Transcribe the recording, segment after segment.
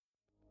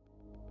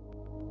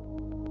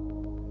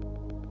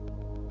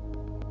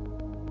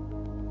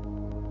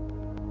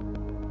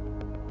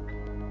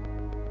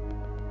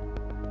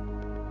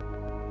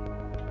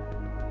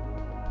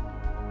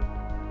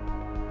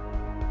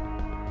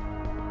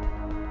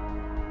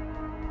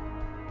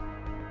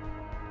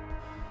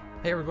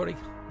Hey everybody,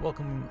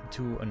 welcome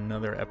to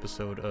another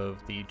episode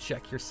of the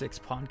Check Your Six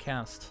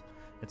podcast.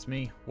 It's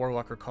me,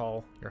 Warwalker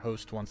Call, your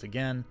host once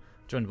again,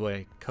 joined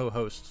by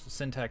co-host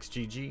Syntax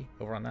GG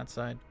over on that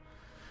side.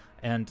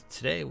 And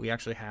today we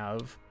actually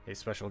have a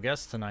special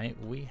guest tonight.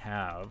 We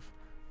have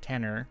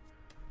Tanner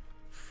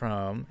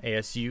from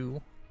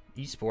ASU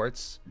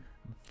Esports,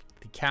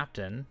 the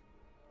captain,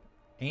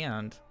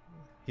 and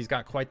he's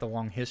got quite the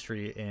long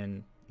history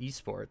in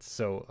esports,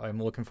 so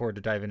I'm looking forward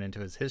to diving into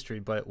his history.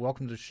 But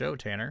welcome to the show,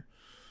 Tanner.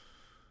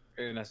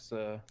 Very nice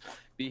to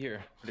be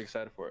here. Pretty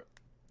excited for it.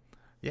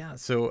 Yeah,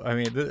 so I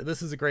mean,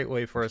 this is a great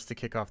way for us to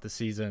kick off the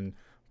season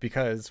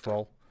because,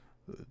 well,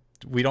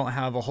 we don't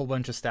have a whole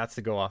bunch of stats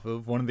to go off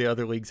of. One of the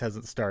other leagues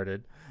hasn't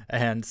started,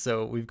 and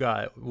so we've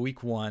got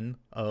week one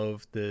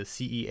of the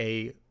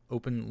CEA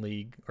Open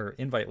League or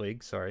Invite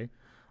League,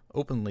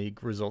 Open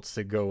League results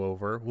to go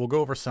over. We'll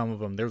go over some of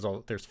them.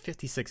 There's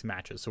 56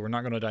 matches, so we're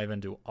not going to dive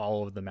into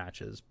all of the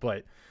matches,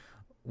 but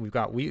we've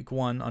got week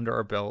one under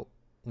our belt.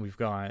 We've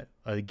got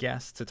a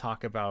guest to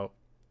talk about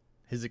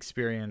his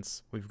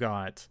experience. We've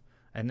got,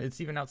 and it's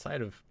even outside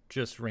of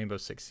just Rainbow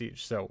Six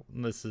Siege, so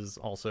this is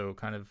also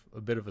kind of a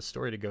bit of a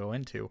story to go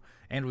into.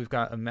 And we've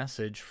got a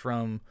message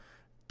from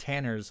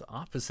Tanner's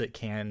opposite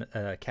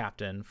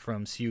captain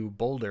from CU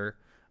Boulder,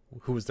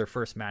 who was their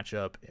first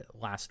matchup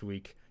last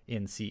week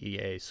in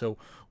CEA. So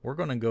we're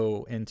going to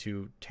go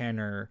into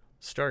Tanner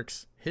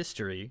Stark's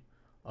history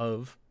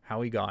of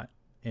how he got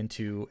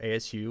into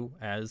ASU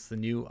as the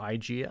new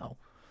IGL.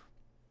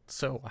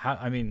 So,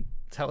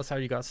 tell us how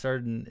you got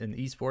started in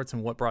esports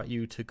and what brought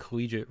you to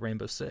collegiate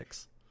Rainbow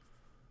Six.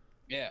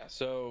 Yeah,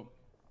 so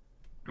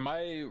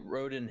my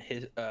road in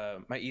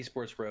my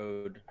esports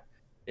road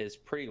is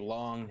pretty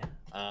long.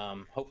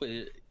 Hopefully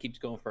it keeps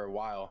going for a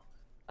while.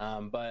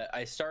 But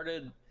I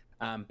started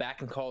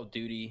back in Call of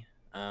Duty.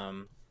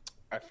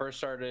 I first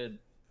started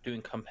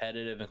doing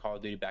competitive in Call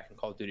of Duty back in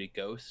Call of Duty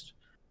Ghost,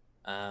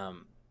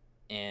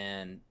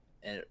 and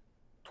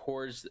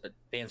towards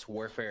Advanced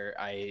Warfare,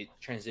 I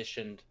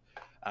transitioned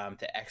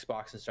to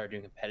Xbox and started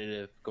doing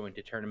competitive, going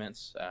to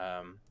tournaments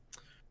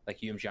like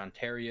UMG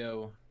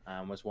Ontario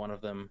was one of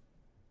them,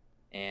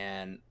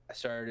 and I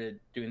started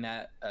doing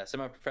that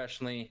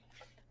semi-professionally.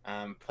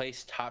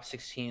 Placed top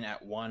 16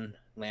 at one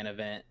LAN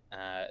event.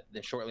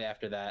 Then shortly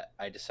after that,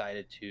 I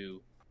decided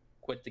to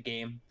quit the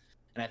game.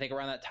 And I think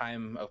around that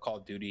time of Call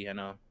of Duty, I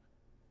know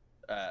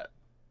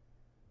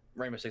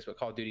Rainbow Six, but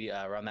Call of Duty,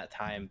 around that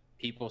time,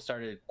 people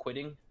started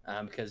quitting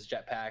because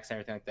jetpacks and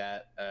everything like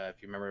that,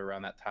 if you remember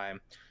around that time.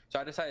 So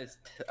I decided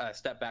to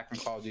step back from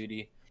Call of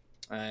Duty.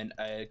 And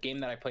a game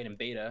that I played in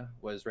beta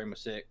was Rainbow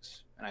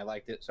Six, and I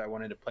liked it, so I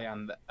wanted to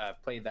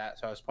play that.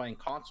 So I was playing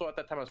console at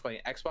that time. I was playing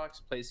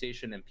Xbox,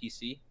 PlayStation, and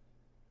PC.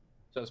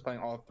 So I was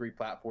playing all three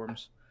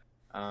platforms.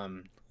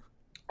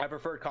 I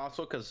preferred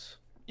console because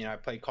I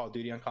played Call of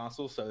Duty on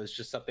console, so it's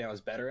just something I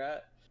was better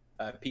at.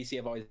 PC,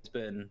 I've always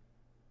been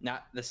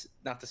not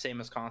the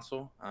same as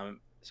console.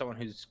 Someone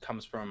who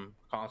comes from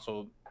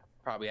console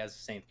probably has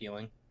the same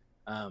feeling.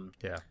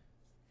 Yeah.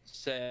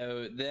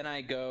 So then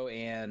I go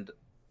and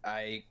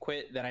I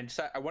quit. Then I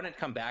decided I wanted to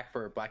come back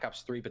for Black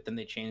Ops 3, but then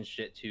they changed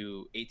it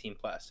to 18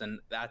 plus, and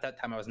at that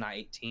time I was not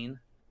 18.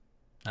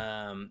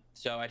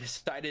 So I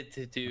decided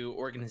to do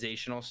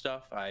organizational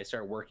stuff. I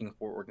started working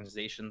for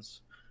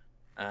organizations.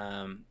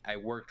 I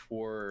worked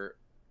for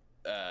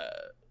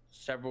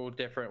several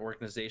different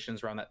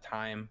organizations around that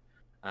time,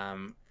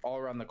 all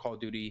around the Call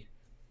of Duty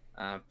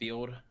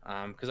field,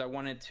 because I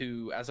wanted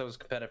to, as I was a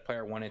competitive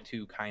player, I wanted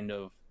to kind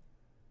of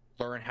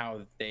learn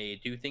how they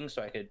do things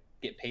so I could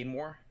get paid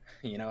more.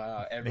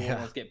 Everyone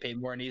wants to get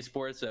paid more in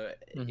esports, so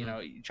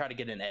you try to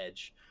get an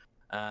edge.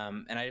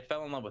 And I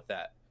fell in love with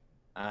that.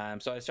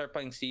 So I started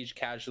playing Siege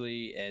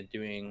casually and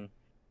doing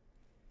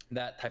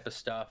that type of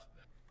stuff.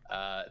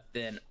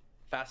 Then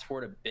fast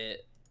forward a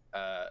bit,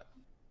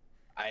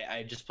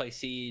 I just play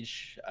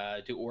Siege,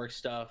 do org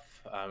stuff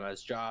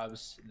as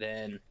jobs.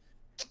 Then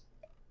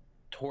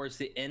towards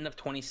the end of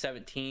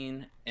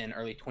 2017 and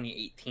early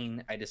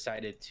 2018, I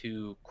decided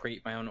to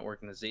create my own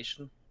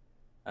organization.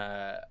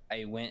 I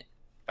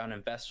found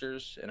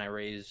investors, and I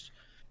raised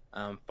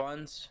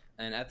funds.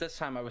 And at this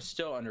time, I was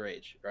still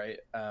underage, right?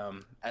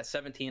 At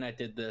 17, I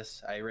did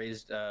this. I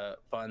raised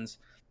funds,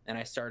 and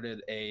I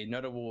started a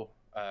notable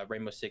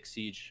Rainbow Six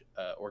Siege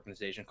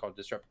organization called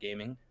Disrupt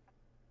Gaming.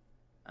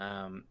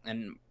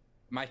 And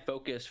my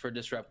focus for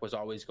Disrupt was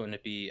always going to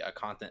be a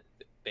content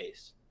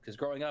base, because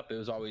growing up, it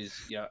was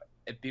always,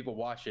 if people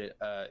watch it,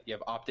 you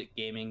have Optic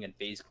Gaming and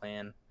FaZe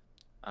Clan,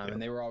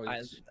 and they were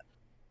always.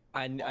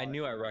 I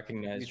knew I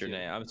recognized your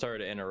name. I'm sorry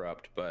to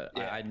interrupt, but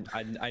yeah.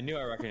 I knew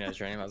I recognized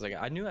your name. I was like,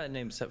 I knew that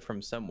name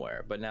from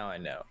somewhere, but now I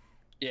know.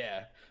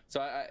 Yeah.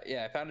 So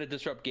I founded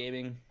Disrupt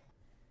Gaming,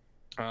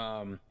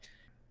 and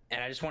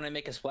I just want to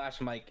make a splash.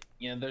 I'm like,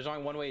 there's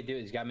only one way to do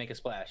it. You got to make a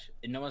splash,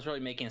 and no one's really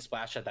making a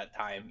splash at that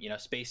time.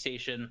 Space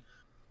Station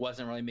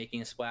wasn't really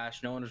making a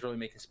splash. No one was really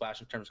making a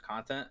splash in terms of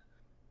content.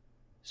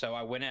 So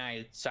I went and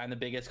I signed the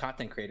biggest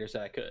content creators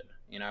that I could.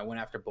 I went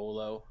after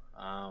Bolo.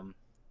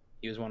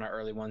 He was one of our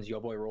early ones. Yo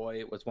Boy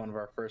Roy was one of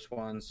our first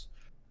ones.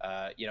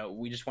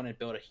 We just wanted to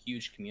build a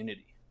huge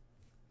community.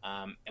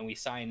 And we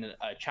signed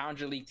a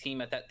Challenger League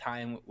team at that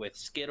time with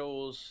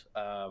Skittles,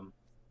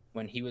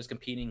 when he was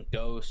competing,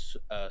 Ghost,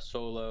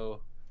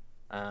 Solo,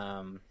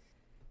 a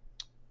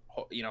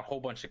whole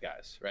bunch of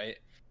guys, right?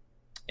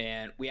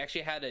 And we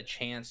actually had a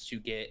chance to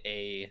get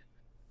a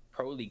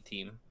Pro League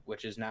team,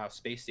 which is now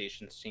Space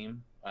Station's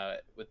team,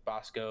 with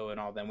Bosco and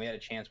all them. We had a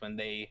chance when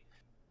they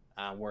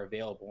were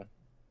available,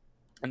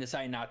 and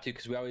decided not to,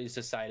 because we always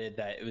decided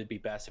that it would be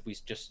best if we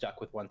just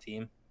stuck with one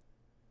team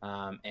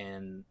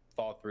and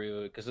fall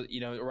through. Because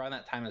around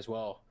that time as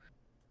well,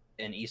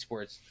 in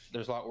esports,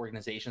 there's a lot of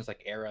organizations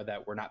like Era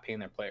that were not paying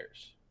their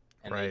players,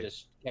 and Right. they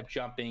just kept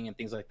jumping and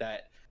things like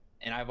that.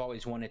 And I've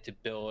always wanted to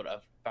build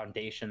a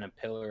foundation, a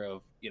pillar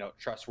of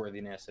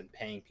trustworthiness and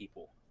paying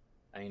people,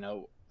 and,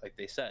 like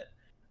they said.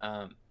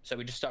 So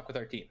we just stuck with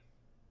our team,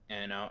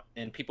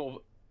 and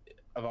people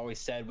have always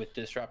said with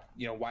Disrupt,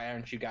 why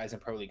aren't you guys in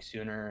Pro League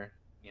sooner?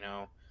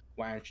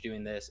 Why aren't you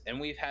doing this? And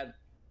we've had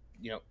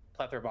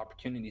plethora of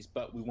opportunities,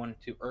 but we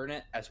wanted to earn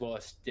it as well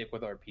as stick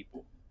with our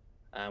people.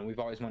 We've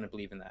always wanted to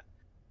believe in that.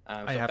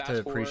 I have to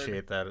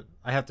appreciate that.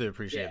 I have to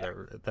appreciate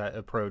that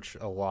approach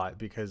a lot,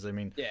 because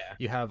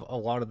you have a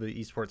lot of the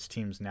esports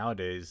teams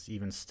nowadays,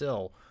 even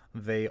still,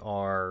 they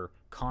are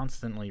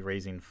constantly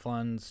raising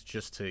funds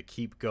just to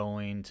keep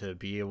going, to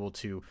be able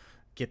to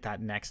get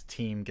that next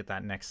team, get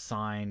that next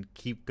sign,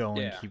 keep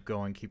going, keep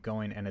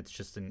going, and it's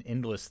just an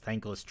endless,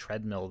 thankless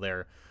treadmill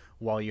there,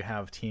 while you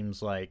have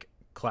teams like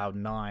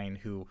Cloud9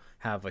 who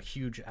have a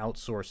huge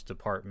outsourced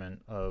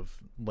department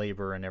of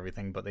labor and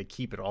everything, but they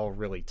keep it all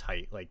really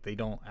tight. Like, they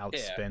don't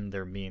outspend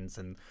their means,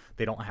 and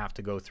they don't have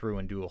to go through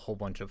and do a whole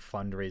bunch of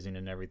fundraising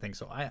and everything.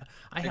 So I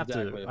have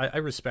to I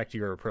respect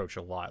your approach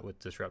a lot with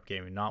Disrupt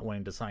Gaming, not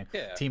wanting to sign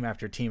team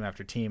after team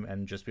after team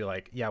and just be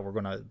like, we're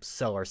gonna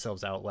sell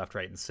ourselves out left,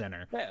 right, and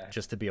center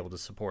just to be able to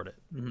support it.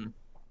 Mm-hmm.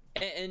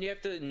 And you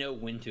have to know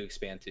when to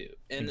expand too.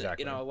 And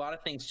exactly. A lot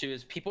of things too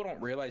is people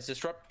don't realize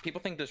Disrupt.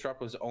 People think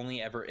Disrupt was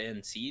only ever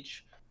in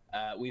Siege.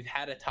 We've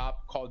had a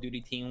top Call of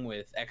Duty team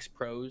with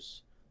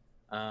ex-pros.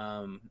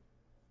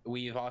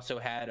 We've also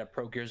had a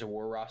Pro Gears of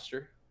War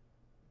roster.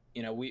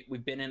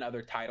 We've been in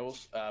other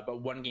titles,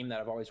 but one game that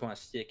I've always wanted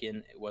to stick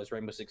in was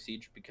Rainbow Six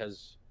Siege,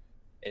 because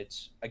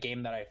it's a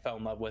game that I fell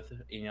in love with,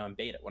 in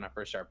beta when I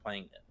first started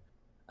playing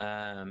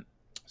it.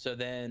 So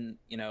then,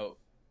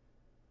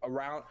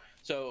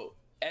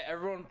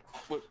 everyone,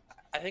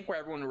 I think where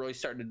everyone really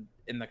started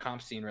in the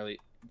comp scene, really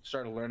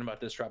started to learn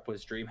about Disrupt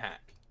was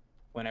DreamHack,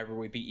 whenever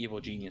we beat Evil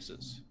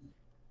Geniuses.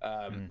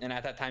 And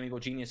at that time, Evil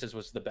Geniuses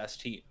was the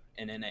best team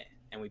in NA,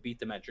 and we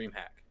beat them at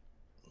DreamHack.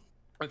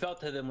 We fell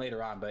to them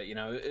later on, but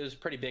it was a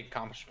pretty big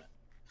accomplishment.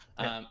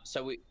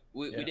 So we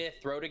did a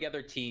throw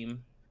together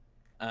team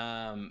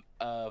of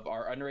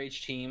our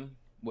underage team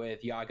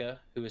with Yaga,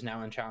 who is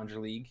now in Challenger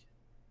League,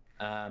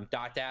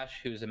 Dot Dash,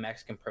 who's a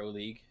Mexican Pro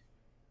League.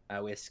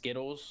 We had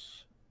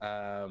Skittles.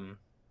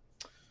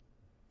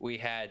 We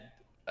had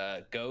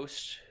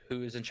Ghost,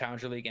 who is in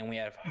Challenger League, and we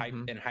have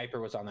and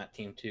Hyper was on that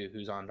team too,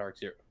 who's on Dark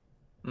Zero.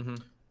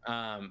 And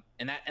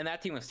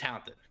that team was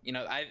talented.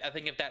 I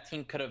think if that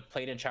team could have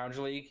played in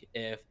Challenger League,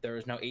 if there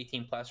was no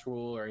 18+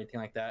 rule or anything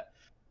like that,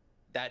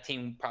 that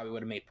team probably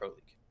would have made Pro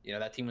League.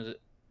 That team was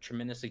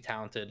tremendously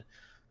talented,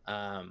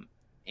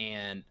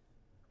 and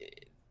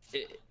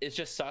it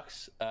just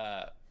sucks.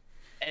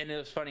 And it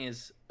was funny,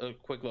 as a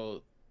quick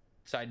little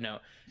side note,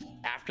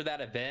 after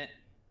that event,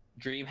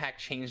 DreamHack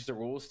changed the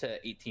rules to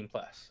 18+.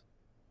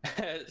 So,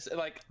 there's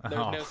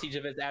no Siege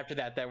events after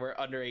that were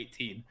under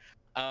 18,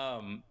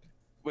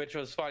 which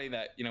was funny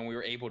that we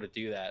were able to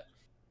do that.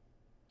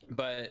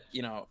 But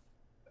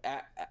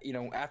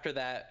after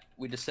that,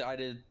 we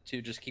decided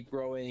to just keep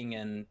growing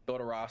and build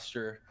a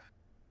roster.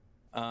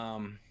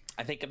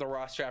 I think the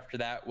roster after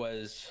that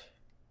was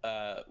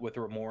with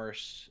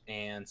Remorse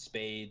and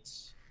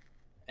Spades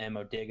and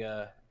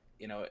Modiga,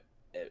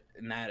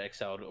 and that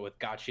excelled with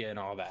Gotcha and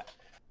all that.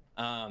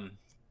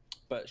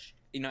 But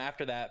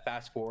after that,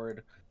 fast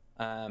forward,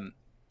 to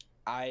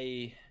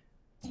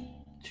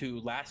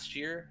last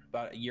year,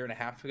 about a year and a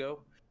half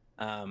ago,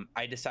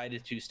 I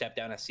decided to step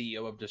down as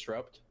CEO of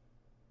Disrupt,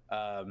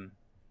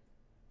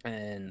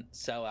 and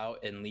sell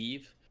out and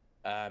leave,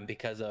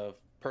 because of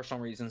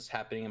personal reasons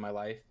happening in my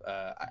life.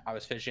 I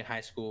was finishing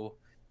high school,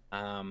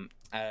 I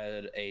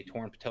had a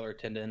torn patellar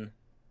tendon.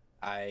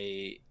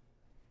 I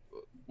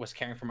was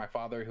caring for my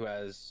father, who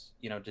has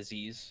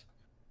disease,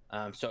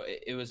 so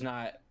I was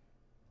not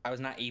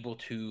able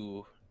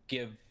to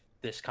give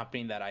this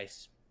company that I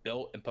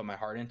built and put my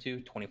heart into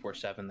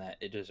 24/7 that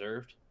it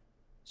deserved.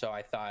 So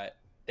I thought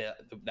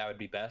that would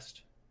be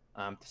best,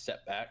 to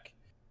step back.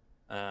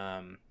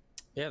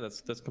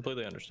 That's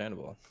completely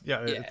understandable.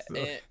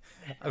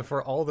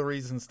 For all the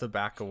reasons to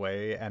back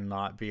away and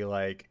not be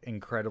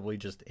incredibly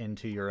just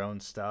into your own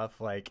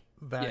stuff,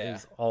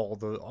 is all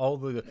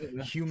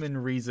the human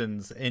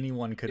reasons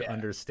anyone could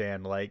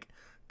understand.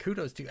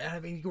 Kudos to you. I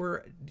mean,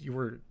 you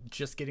were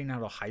just getting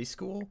out of high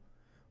school.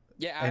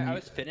 I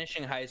was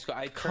finishing high school.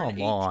 I turned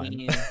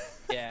 18.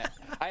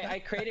 I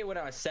created when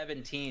I was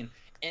 17,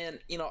 And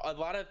a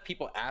lot of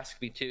people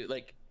ask me too,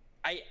 like,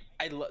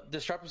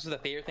 Disrupt was the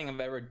favorite thing I've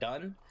ever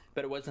done,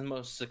 but it wasn't the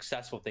most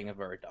successful thing I've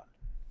ever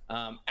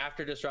done.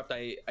 After Disrupt,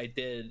 I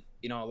did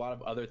a lot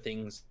of other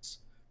things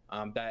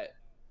that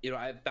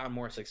I found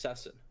more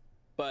success in,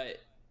 but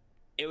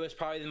it was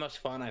probably the most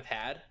fun I've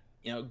had.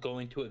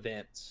 Going to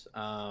events,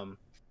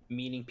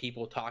 meeting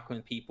people, talking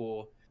with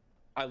people.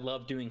 I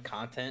love doing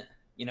content.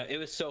 It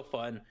was so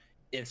fun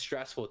and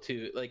stressful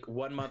too. Like,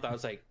 1 month I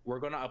was like, we're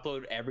going to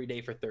upload every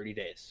day for 30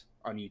 days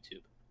on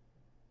YouTube.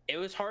 It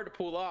was hard to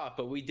pull off,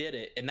 but we did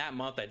it. In that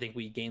month, I think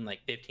we gained like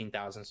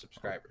 15,000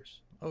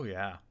 subscribers. Oh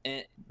yeah.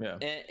 And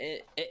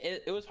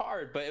it was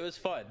hard, but it was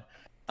fun.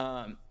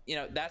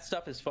 That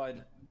stuff is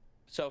fun.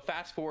 So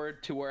fast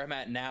forward to where I'm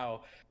at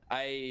now.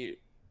 I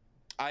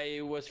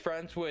was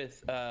friends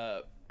with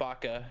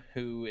Baka,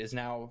 who is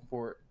now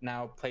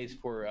plays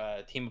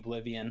for Team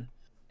Oblivion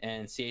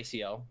and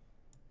CACL.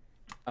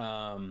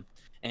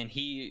 And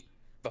he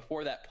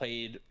before that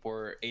played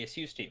for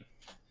ASU's team.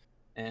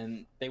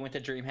 And they went to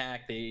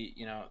DreamHack.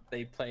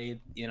 They played,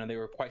 they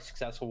were quite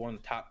successful, one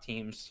of the top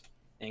teams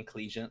in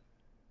collegiate.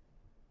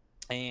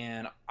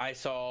 And I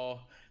saw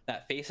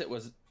that Faceit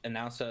was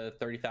announced a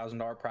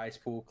 $30,000 prize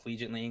pool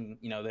collegiate league.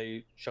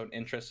 They showed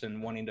interest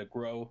in wanting to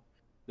grow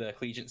the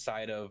collegiate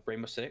side of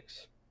Rainbow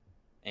Six.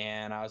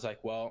 And I was like,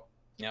 well,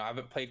 I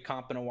haven't played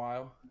comp in a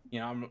while.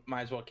 I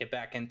might as well get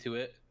back into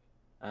it.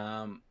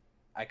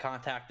 I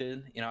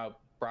contacted,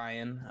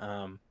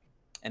 Brian,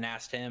 and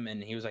asked him,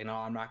 and he was like, no,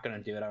 I'm not going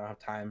to do it. I don't have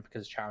time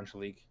because Challenge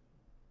League.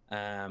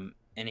 And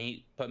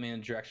he put me in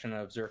the direction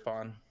of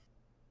Zerfon,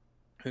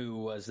 who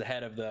was the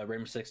head of the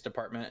Rainbow Six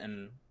department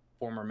and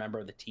former member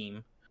of the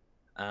team.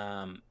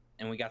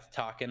 And we got to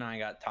talking, and I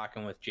got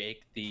talking with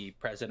Jake, the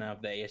president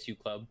of the ASU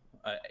club,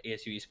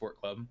 ASU Esport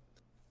Club.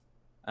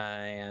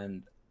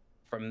 And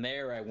from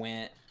there I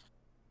went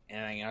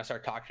and I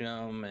started talking to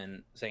him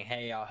and saying,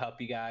 hey, I'll help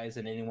you guys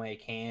in any way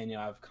I can.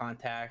 I have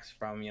contacts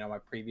from, my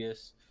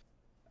previous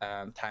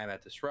time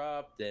at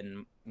Disrupt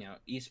and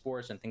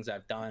esports and things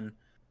I've done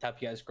to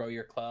help you guys grow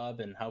your club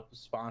and help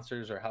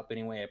sponsors or help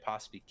any way I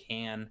possibly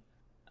can.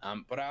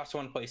 But I also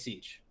want to play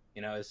Siege.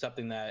 It's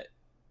something that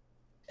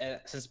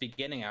since the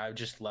beginning I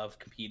just love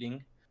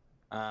competing,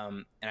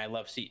 and I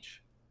love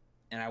Siege,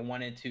 and I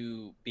wanted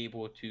to be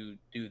able to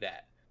do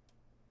that.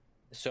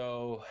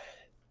 So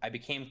I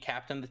became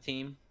captain of the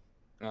team,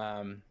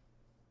 and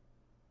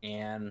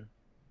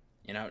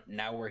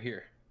now we're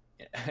here.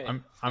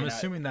 I'm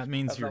assuming that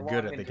means you're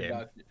good at the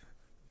game.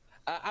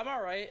 I'm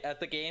all right at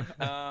the game.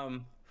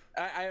 I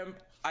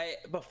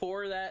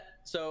before that,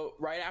 so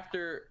right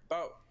after,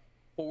 about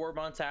 4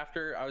 months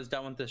after I was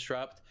done with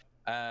Disrupt,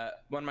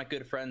 one of my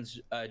good friends,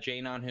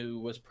 Janon, who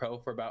was pro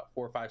for about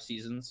 4 or 5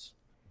 seasons,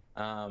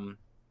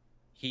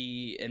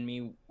 he and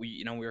me,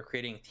 we were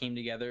creating a team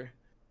together.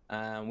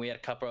 We had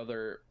a couple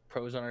other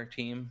pros on our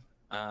team,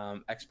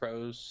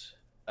 ex-pros,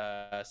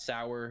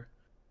 Sour,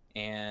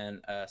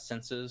 and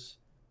Senses.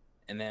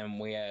 And then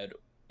we had,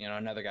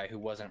 another guy who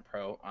wasn't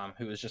pro,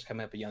 who was just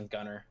coming up, a young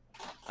gunner.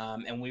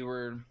 And we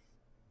were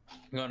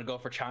going to go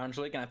for Challenge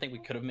League, and I think we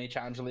could have made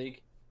Challenge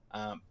League.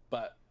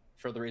 But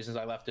for the reasons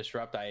I left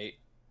Disrupt, I,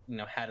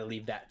 had to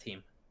leave that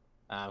team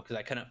because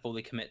I couldn't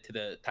fully commit to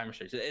the time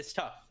restrictions. It's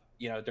tough,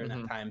 during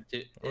that time.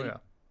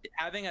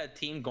 Having a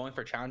team going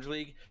for Challenge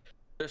League,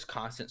 there's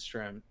constant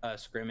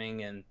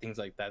scrimming and things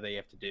like that you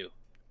have to do.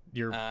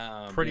 You're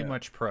pretty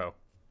much pro.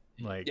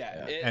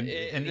 And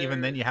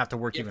even then you have to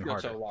work even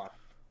harder. So long.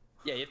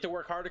 Yeah, you have to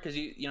work harder because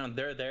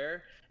they're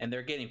there and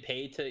they're getting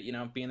paid to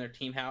be in their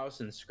team house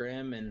and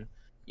scrim and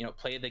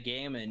play the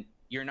game, and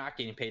you're not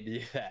getting paid to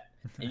do that,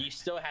 and you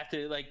still have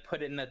to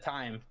put in the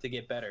time to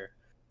get better.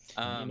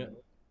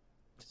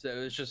 So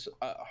it's just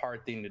a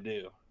hard thing to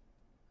do.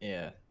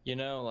 Yeah,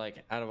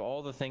 out of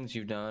all the things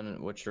you've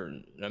done, which are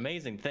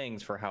amazing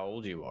things for how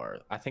old you are,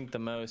 I think the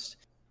most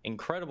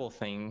incredible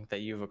thing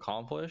that you've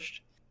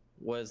accomplished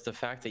was the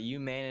fact that you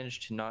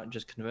managed to not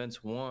just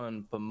convince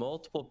one, but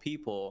multiple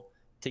people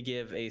to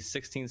give a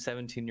 16,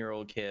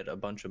 17-year-old kid a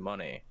bunch of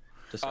money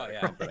to start a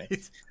company.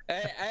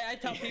 I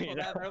tell people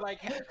that. They're like,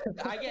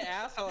 I get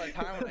asked all the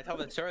time when I tell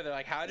the story. They're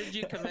like, how did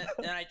you commit?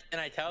 And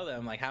I tell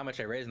them how much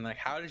I raised. And they're like,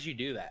 how did you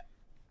do that?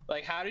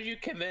 How did you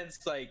convince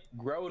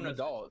grown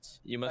adults?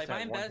 You must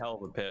have one hell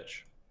of a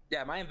pitch.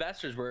 Yeah, my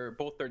investors were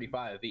both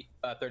 35 at the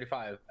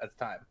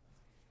time.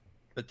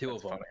 The two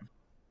of them.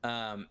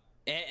 Funny.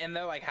 And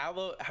they're like,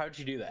 how'd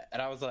you do that? And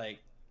I was like,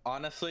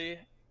 honestly,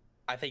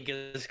 I think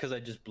it's because I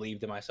just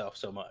believed in myself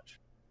so much.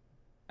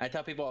 I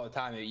tell people all the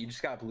time, you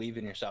just gotta believe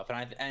in yourself,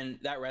 and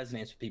that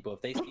resonates with people.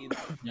 If they see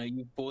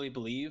you fully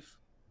believe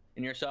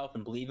in yourself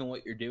and believe in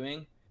what you're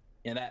doing,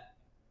 that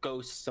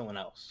goes to someone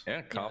else.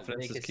 Yeah,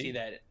 confidence they is can key. See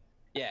that.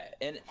 Yeah,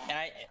 and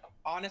I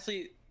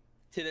honestly,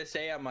 to this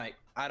day, I'm like,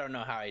 I don't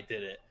know how I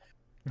did it.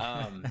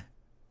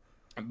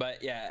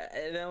 But yeah,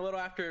 and then a little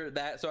after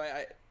that,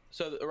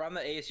 so around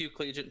the ASU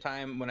collegiate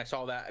time, when I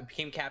saw that, I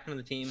became captain of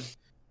the team.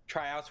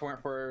 Tryouts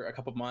weren't for a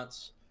couple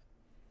months.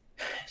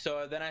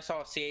 So then I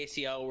saw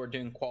CACL were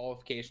doing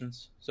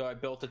qualifications. So I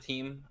built a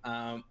team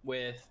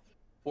with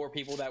 4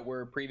 people that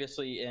were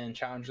previously in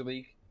Challenger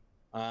League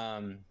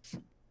for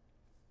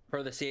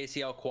the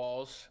CACL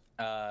quals.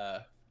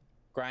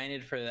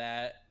 Grinded for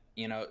that.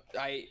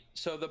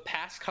 So the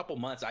past couple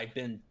months I've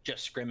been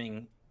just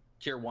scrimming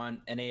Tier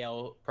 1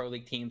 NAL Pro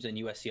League teams and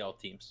USCL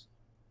teams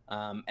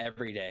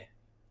every day.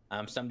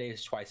 Some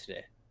days twice a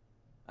day.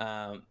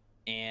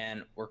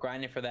 And we're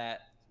grinding for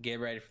that, get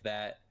ready for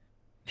that.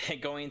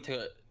 going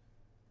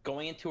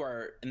into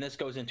our, and this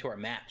goes into our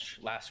match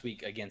last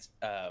week against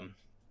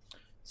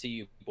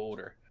CU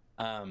Boulder.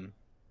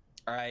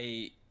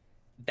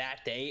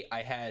 That day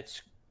I had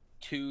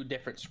 2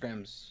 different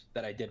scrims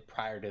that I did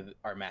prior to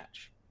our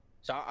match.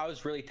 So I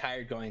was really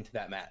tired going into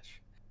that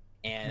match.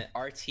 And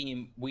our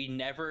team, we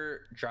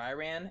never dry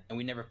ran and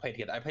we never played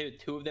together. I played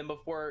with 2 of them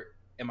before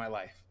in my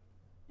life.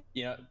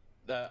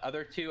 The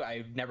other 2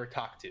 I've never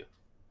talked to.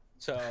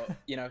 So,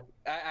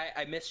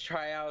 I missed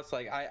tryouts.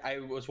 Like I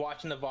was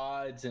watching the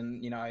VODs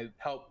and, I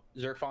helped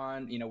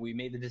Zerfon. We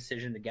made the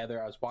decision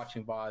together. I was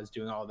watching VODs,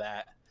 doing all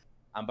that.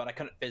 But I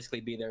couldn't physically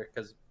be there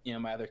because,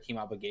 my other team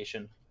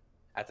obligation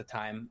at the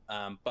time.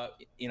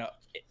 But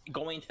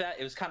going into that,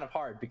 it was kind of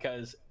hard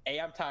because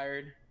I'm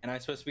tired and I'm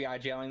supposed to be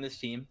IGLing this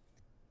team.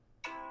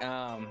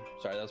 Sorry,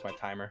 that was my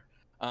timer.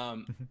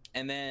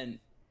 And then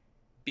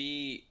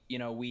B,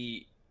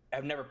 we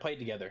have never played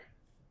together.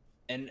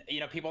 And,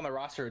 people on the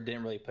roster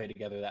didn't really play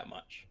together that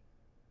much.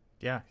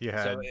 Yeah, you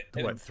had,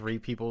 3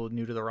 people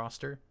new to the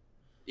roster?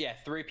 Yeah,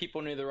 3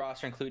 people new to the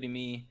roster, including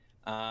me.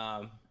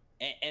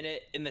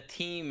 In the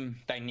team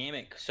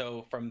dynamic,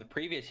 so from the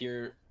previous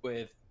year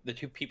with the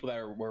 2 people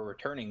that were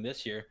returning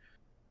this year,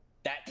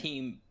 that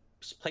team's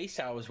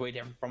playstyle was way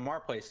different from our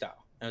playstyle.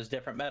 It was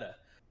different meta.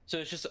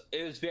 So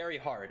it was very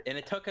hard. And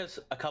it took us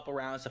a couple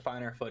rounds to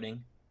find our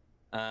footing.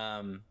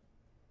 But,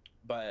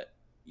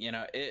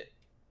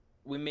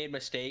 we made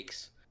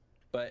mistakes,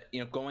 but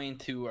going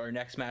to our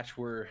next match,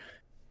 we're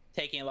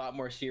taking a lot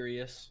more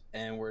serious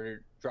and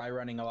we're dry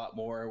running a lot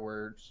more.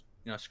 We're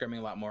scrimming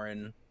a lot more,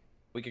 and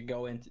we could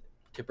go into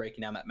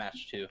breaking down that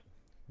match too.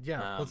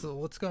 Yeah,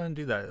 let's go and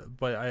do that.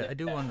 But I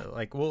do want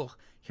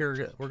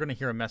to we're gonna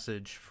hear a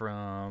message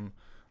from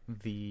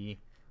the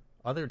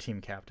other team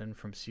captain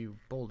from CU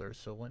Boulder.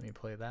 So let me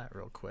play that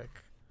real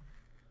quick.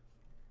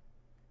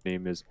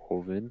 Name is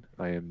Olvin.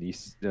 I am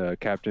the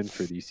captain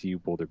for the CU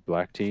Boulder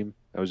Black team.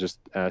 I was just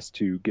asked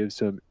to give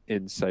some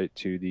insight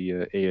to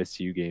the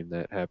ASU game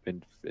that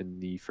happened in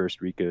the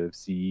first week of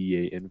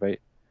CEA Invite.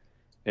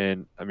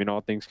 And I mean,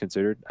 all things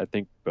considered, I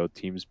think both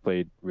teams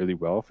played really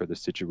well for the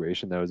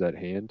situation that was at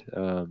hand.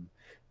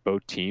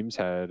 Both teams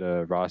had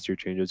roster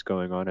changes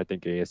going on. I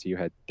think ASU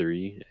had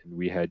 3, and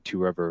we had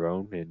 2 of our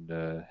own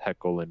in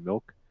Heckle and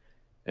Milk.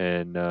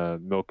 And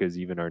Milk is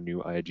even our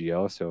new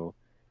IGL, so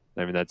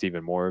I mean, that's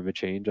even more of a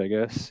change, I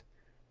guess.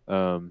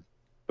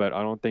 But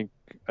I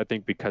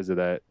think because of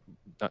that,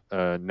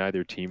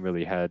 neither team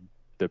really had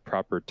the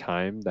proper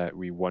time that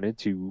we wanted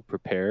to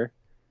prepare.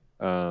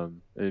 I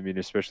mean,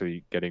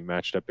 especially getting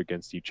matched up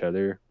against each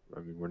other.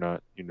 I mean, we're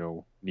not,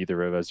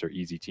 neither of us are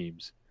easy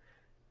teams.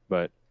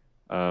 But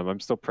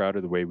I'm still proud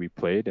of the way we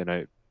played, and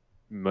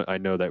I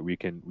know that we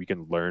can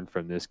learn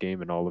from this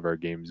game and all of our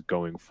games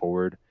going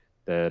forward,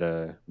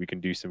 that we can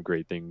do some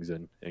great things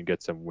and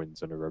get some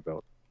wins under our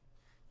belt.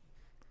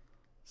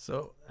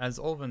 So, as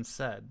Olvin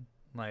said,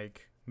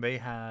 they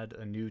had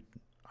a new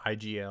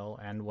IGL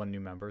and 1 new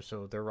member,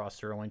 so their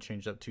roster only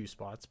changed up 2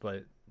 spots,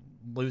 but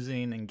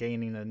losing and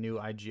gaining a new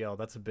IGL,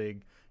 that's a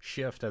big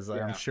shift, as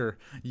I'm sure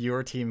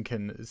your team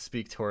can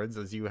speak towards,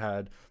 as you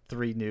had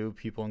 3 new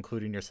people,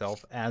 including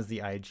yourself, as the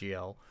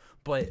IGL.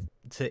 But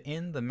to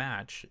end the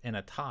match in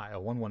a tie, a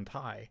 1-1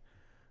 tie,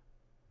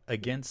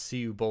 against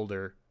CU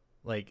Boulder,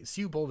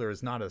 CU Boulder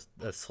is not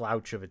a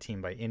slouch of a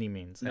team by any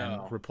means,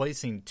 and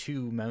replacing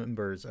 2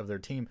 members of their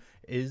team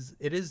is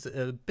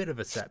a bit of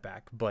a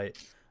setback, but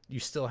you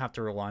still have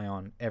to rely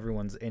on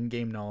everyone's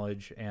in-game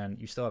knowledge,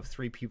 and you still have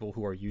 3 people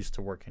who are used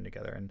to working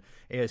together. And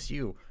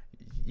ASU,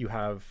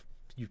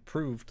 you've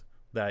proved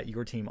that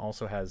your team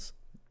also has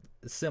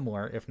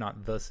similar, if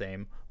not the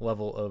same,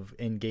 level of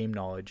in-game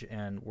knowledge,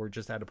 and we're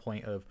just at a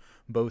point of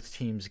both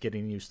teams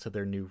getting used to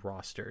their new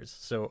rosters.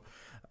 So,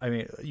 I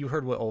mean, you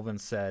heard what Olvin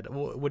said.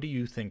 What do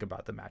you think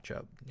about the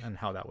matchup and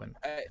how that went?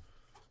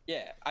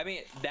 Yeah, I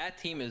mean, that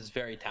team is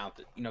very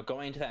talented.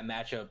 Going into that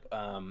matchup,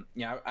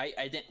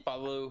 I didn't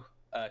follow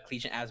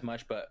Collegiate as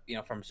much, but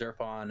from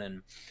Zerfon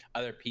and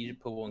other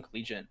people in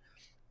Collegiate,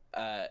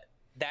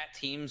 that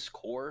team's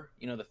core,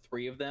 the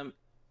 3 of them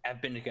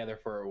have been together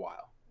for a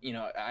while.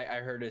 I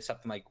heard it's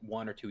something like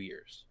 1 or 2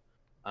 years.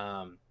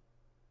 And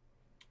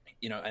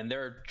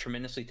they're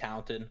tremendously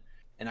talented,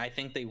 and I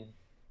think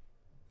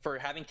for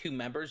having 2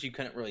 members, you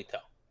couldn't really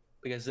tell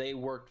because they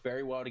worked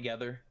very well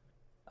together.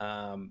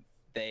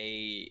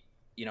 They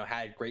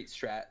had great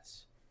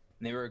strats,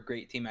 and they were a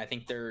great team. I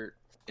think they're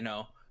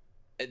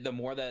the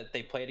more that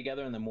they play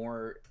together and the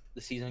more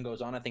the season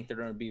goes on, I think they're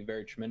going to be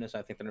very tremendous.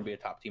 I think they're going to be a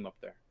top team up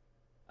there.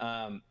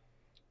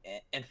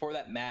 And for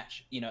that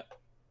match,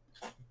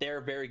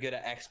 they're very good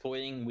at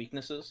exploiting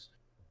weaknesses.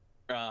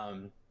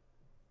 And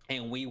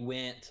we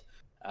went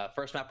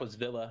First map was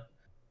Villa,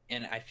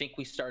 and I think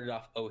we started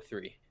off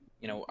 0-3.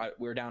 We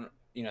were down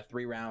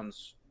 3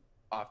 rounds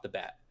off the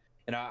bat,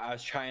 and I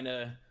was trying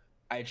to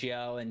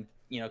IGL and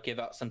give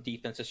out some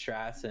defensive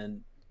strats,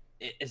 and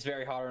it's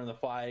very hard on the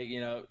fly,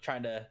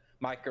 trying to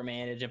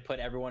micromanage and put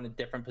everyone in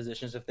different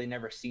positions if they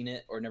never seen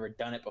it or never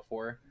done it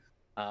before.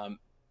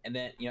 And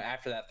then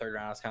after that third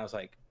round, I was kind of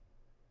like,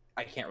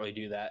 I can't really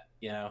do that.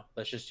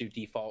 Let's just do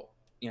default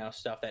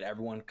stuff that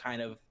everyone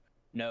kind of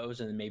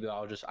knows, and maybe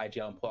I'll just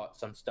IGL and pull out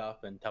some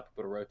stuff and tell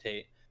people to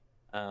rotate.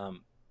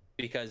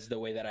 Because the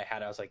way that I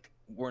had it, I was like,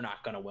 we're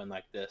not going to win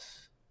like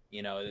this.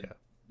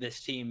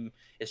 This team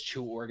is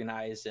too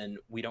organized, and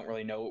we don't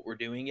really know what we're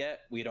doing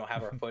yet. We don't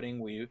have our footing.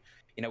 We've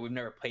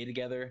never played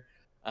together.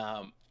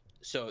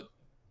 So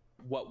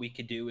what we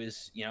could do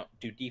is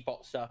do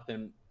default stuff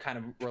and kind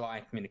of rely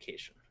on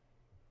communication.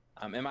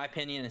 In my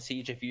opinion, in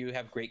Siege, if you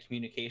have great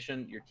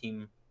communication, your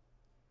team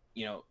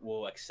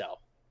will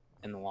excel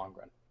in the long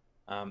run.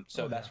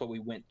 That's what we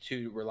went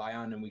to rely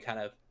on, and we kind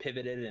of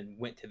pivoted and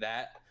went to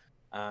that.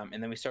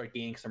 And then we started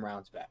gaining some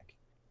rounds back.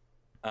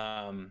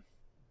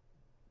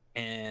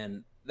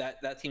 And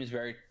that team is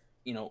very,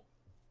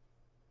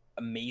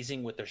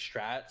 amazing with their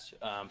strats,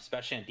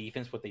 especially on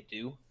defense, what they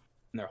do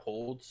and their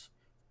holds.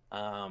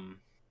 And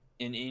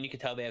you can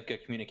tell they have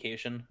good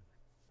communication.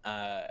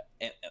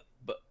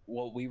 But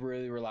what we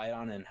really relied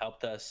on and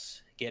helped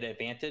us get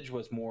advantage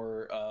was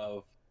more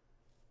of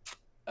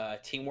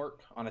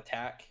teamwork on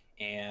attack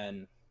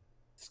and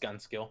gun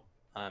skill.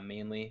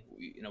 Mainly,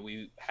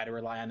 we had to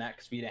rely on that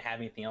because we didn't have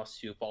anything else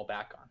to fall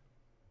back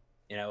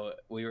on.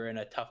 We were in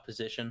a tough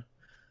position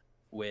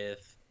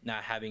with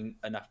not having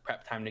enough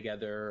prep time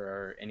together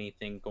or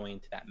anything going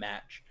into that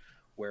match,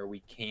 where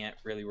we can't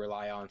really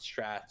rely on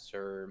strats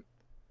or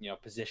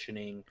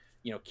positioning,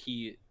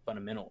 key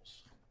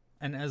fundamentals.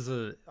 And as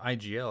a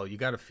IGL, you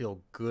got to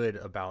feel good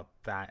about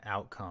that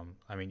outcome.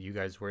 I mean, you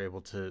guys were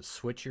able to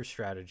switch your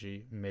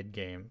strategy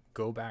mid-game,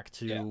 go back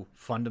to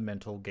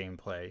fundamental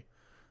gameplay,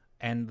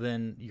 and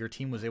then your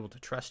team was able to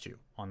trust you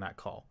on that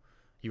call.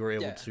 You were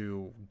able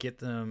to get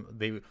them.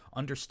 They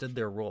understood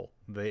their role.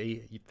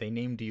 They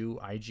named you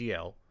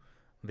IGL.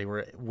 They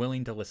were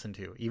willing to listen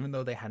to you, even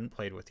though they hadn't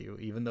played with you,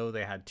 even though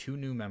they had 2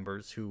 new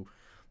members who,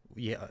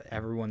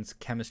 everyone's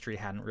chemistry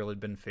hadn't really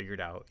been figured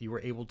out. You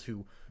were able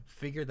to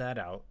figure that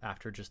out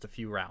after just a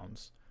few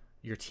rounds.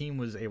 Your team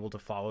was able to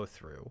follow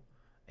through,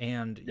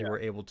 and you were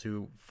able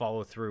to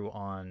follow through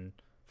on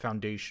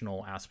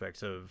foundational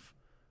aspects of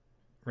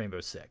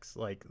Rainbow Six.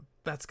 Like,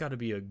 that's got to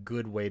be a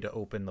good way to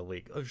open the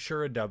league.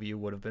 Sure, a W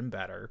would have been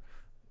better,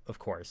 of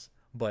course,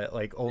 but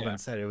like Olvin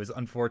said, it was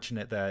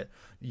unfortunate that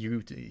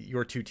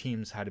your 2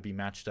 teams had to be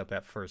matched up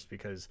at first,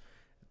 because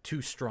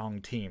 2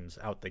 strong teams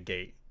out the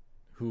gate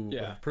who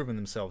have proven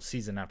themselves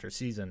season after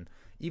season,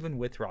 even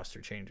with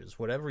roster changes.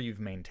 Whatever you've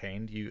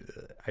maintained,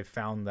 I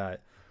found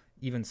that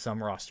even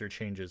some roster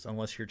changes,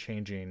 unless you're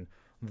changing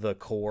the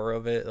core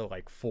of it,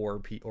 like 4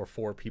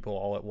 people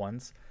all at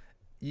once,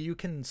 you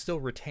can still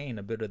retain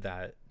a bit of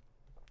that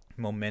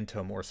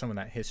momentum or some of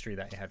that history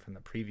that you had from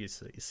the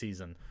previous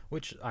season,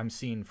 which I'm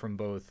seeing from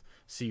both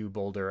CU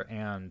Boulder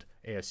and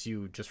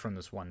ASU just from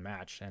this one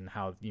match and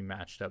how you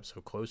matched up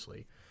so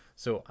closely.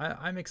 So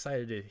I'm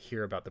excited to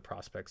hear about the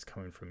prospects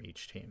coming from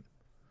each team.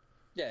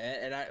 Yeah,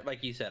 and I,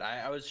 like you said,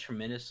 I was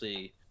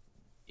tremendously,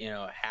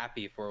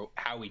 happy for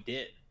how we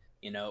did,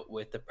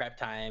 with the prep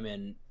time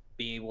and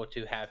being able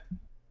to have,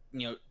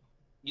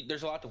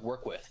 there's a lot to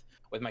work with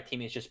my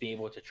teammates, just being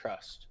able to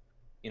trust,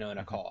 in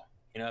a call.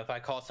 If I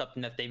call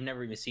something that they've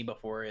never even seen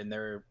before and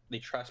they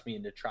trust me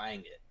into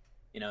trying it,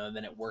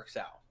 then it works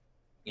out,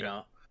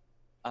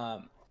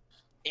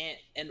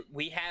 and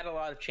we had a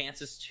lot of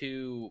chances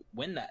to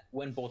win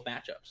both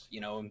matchups,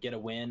 and get a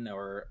win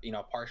or,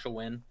 a partial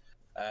win.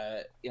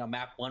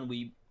 Map 1,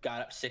 we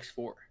got up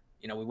 6-4.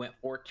 We went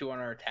 4-2 on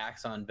our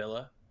attacks on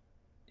Villa,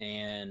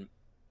 and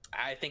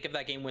I think if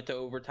that game went to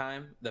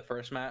overtime, the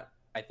first map,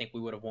 I think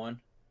we would have won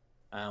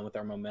with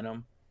our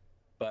momentum.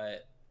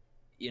 But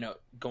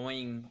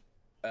going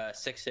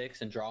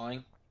 6-6 and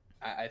drawing,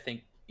 I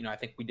think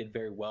we did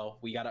very well.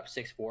 We got up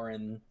 6-4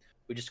 and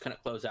we just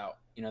couldn't close out.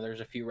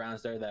 There's a few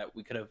rounds there that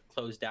we could have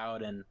closed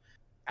out, and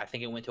I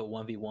think it went to a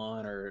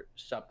 1v1 or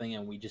something,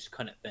 and we just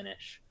couldn't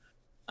finish.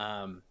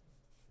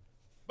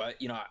 But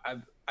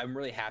I'm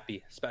really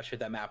happy, especially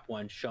with that map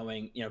 1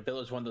 showing.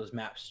 Villa's one of those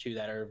maps too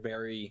that are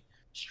very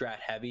strat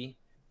heavy.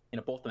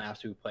 Both the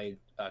maps we played,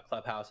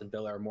 Clubhouse and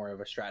Villa, are more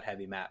of a strat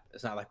heavy map.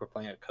 It's not like we're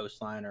playing a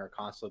coastline or a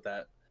consulate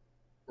that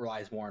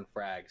relies more on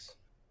frags.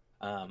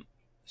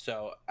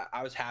 So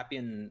I was happy,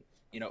 and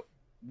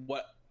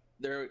what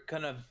there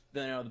kind of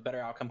the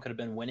better outcome could have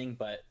been winning,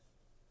 but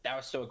that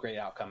was still a great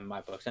outcome in my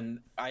books. And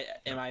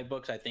in my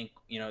books, I think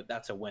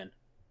that's a win.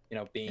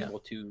 Being able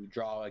to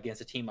draw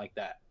against a team like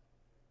that.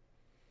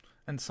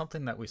 And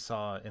something that we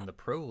saw in the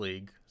Pro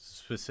League,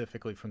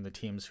 specifically from the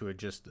teams who had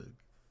just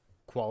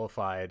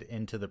qualified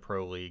into the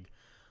Pro League,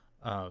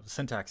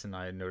 Syntax and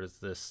I had noticed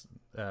this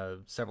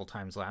several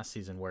times last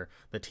season, where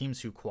the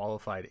teams who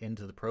qualified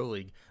into the Pro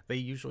League, they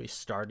usually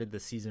started the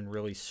season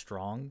really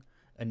strong,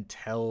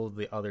 until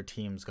the other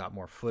teams got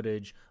more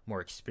footage,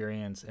 more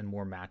experience, and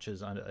more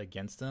matches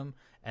against them.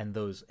 And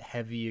those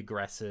heavy,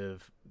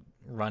 aggressive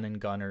run and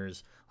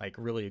gunners, like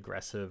really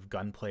aggressive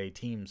gunplay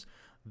teams,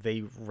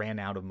 they ran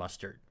out of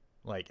mustard.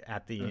 Like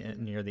at the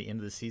near the end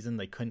of the season,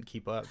 they couldn't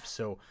keep up.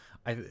 So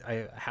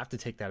I have to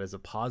take that as a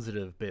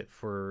positive bit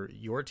for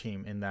your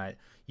team in that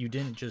you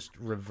didn't just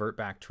revert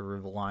back to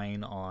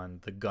relying on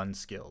the gun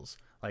skills.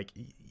 Like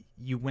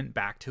you went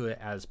back to it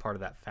as part of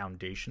that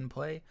foundation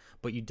play,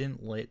 but you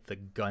didn't let the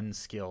gun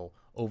skill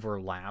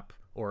overlap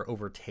or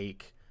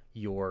overtake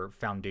your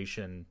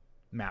foundation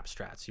map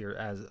strats. You're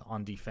as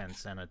on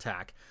defense and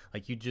attack.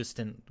 Like you just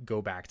didn't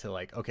go back to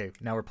like, okay,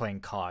 now we're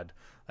playing COD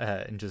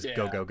and just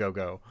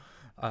go.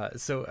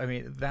 So I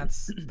mean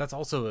that's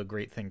also a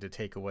great thing to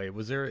take away.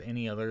 Was there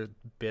any other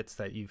bits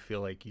that you feel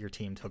like your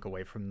team took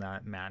away from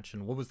that match,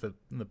 and what was the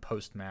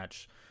post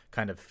match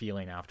kind of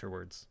feeling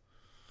afterwards?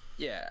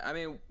 Yeah, I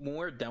mean, when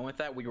we're done with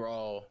that, we were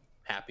all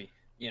happy.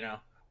 We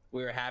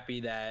were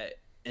happy that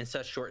in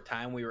such short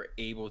time we were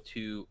able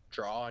to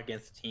draw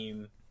against a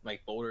team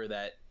like Boulder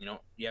that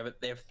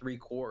they have 3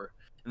 core,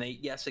 and they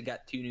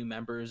got 2 new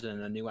members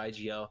and a new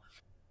IGL,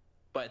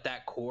 but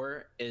that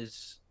core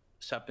is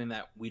something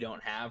that we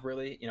don't have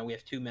really. We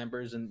have 2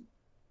 members, and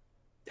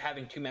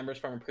having 2 members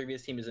from a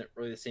previous team isn't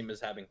really the same as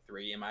having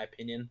 3, in my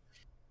opinion.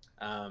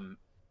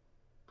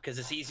 Because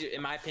it's easier,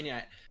 in my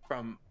opinion,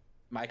 from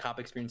my comp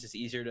experience, it's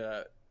easier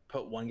to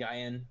put 1 guy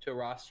into a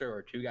roster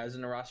or 2 guys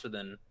in a roster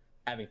than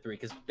having 3,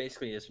 because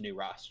basically it's a new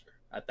roster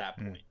at that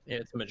point. Yeah,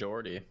 it's a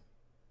majority.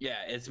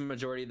 Yeah, it's a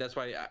majority. That's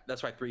why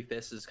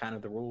 3/5 is kind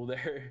of the rule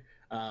there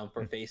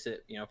for Face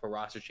It, for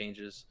roster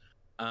changes.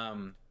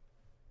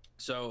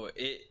 So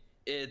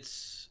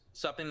it's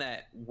something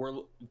that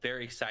we're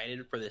very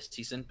excited for this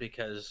season,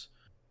 because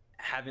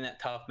having that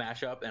tough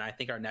matchup, and I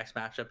think our next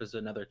matchup is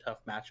another tough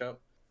matchup,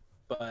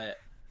 but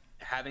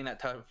having that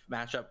tough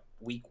matchup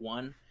week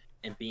 1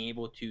 and being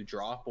able to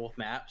draw both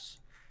maps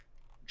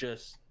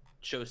just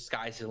shows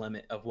sky's the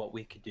limit of what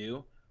we could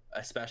do,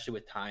 especially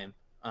with time.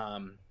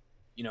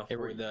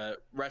 For the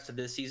rest of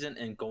this season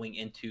and going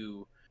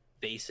into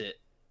Face It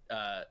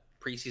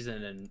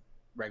preseason and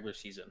regular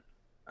season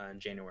in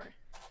January.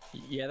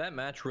 Yeah, that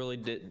match really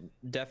did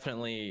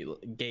definitely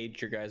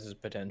gauge your guys'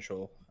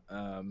 potential.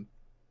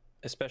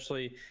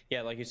 Especially,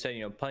 like you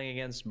said, playing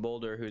against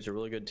Boulder, who's a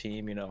really good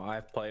team.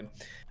 I've played.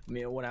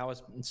 When I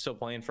was still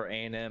playing for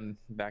A&M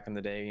back in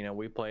the day,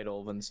 we played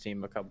Olvin's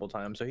team a couple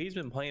times, so he's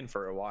been playing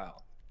for a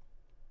while.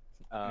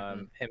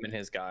 Him and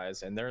his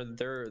guys, and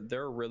they're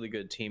a really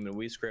good team, and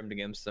we scrimmed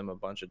against them a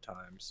bunch of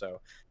times.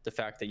 So the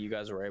fact that you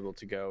guys were able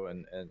to go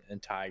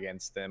and tie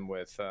against them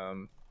with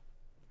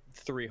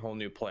 3 whole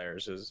new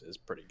players is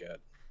pretty good.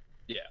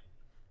 Yeah.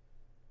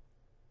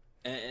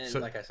 And so,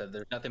 like I said,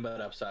 there's nothing but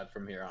upside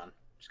from here on.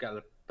 Just got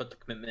to put the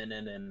commitment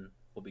in, and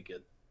we'll be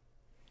good.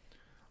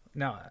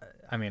 Now,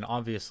 I mean,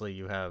 obviously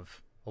you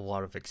have a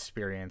lot of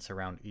experience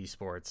around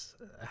esports.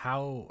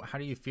 How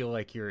do you feel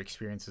like your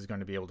experience is going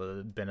to be able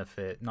to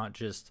benefit not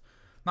just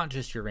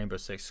your Rainbow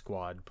Six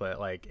squad, but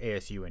like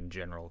ASU in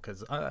general?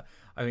 Because I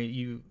mean,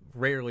 you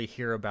rarely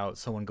hear about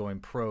someone going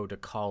pro to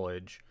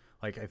college.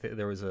 Like I think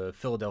there was a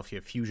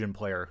Philadelphia Fusion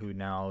player who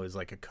now is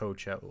like a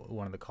coach at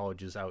one of the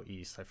colleges out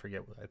east. I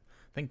forget. I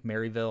think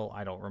Maryville.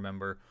 I don't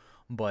remember.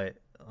 But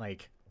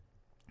like,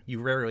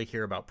 you rarely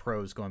hear about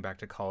pros going back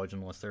to college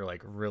unless they're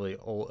like really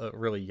old,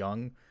 really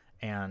young.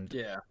 And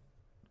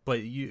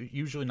but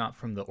usually not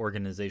from the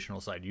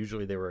organizational side.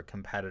 Usually they were a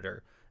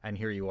competitor, and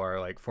here you are,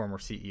 like former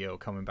CEO,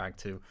 coming back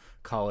to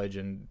college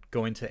and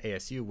going to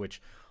ASU,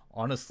 which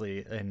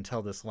honestly,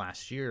 until this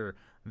last year,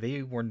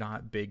 they were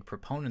not big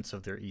proponents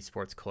of their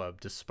esports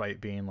club,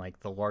 despite being like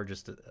the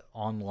largest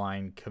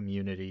online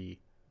community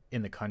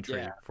in the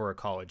country for a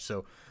college.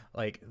 So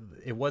like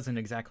it wasn't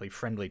exactly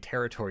friendly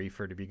territory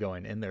for to be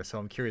going in there. So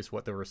I'm curious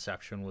what the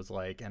reception was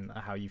like and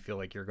how you feel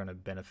like you're going to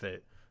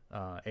benefit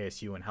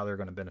ASU and how they're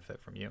going to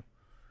benefit from you.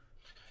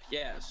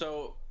 Yeah,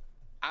 so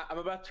I'm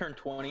about to turn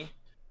 20.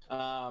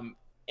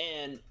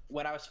 And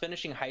when I was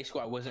finishing high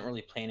school, I wasn't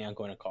really planning on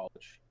going to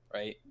college,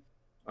 right?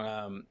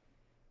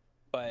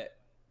 But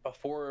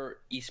before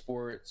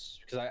esports,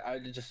 because I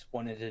just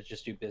wanted to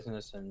just do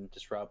business and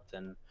disrupt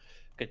and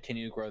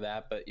continue to grow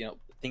that. But,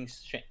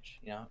 things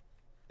change,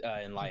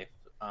 in life.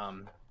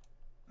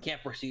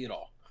 Can't foresee it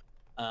all.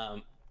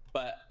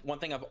 But one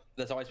thing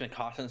that's always been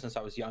constant since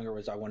I was younger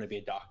was I want to be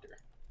a doctor.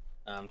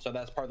 So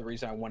that's part of the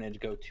reason I wanted to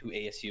go to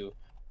ASU.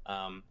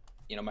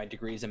 My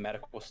degree is in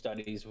medical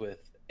studies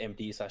with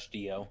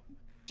MD/DO.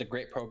 It's a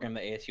great program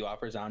that ASU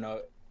offers. I don't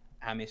know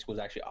how many schools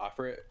actually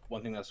offer it.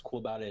 One thing that's cool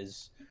about it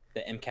is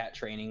the MCAT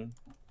training.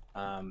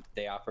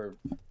 They offer,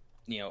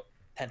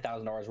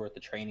 $10,000 worth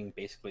of training.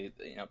 Basically,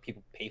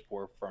 people pay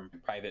for from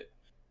private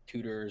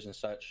tutors and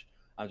such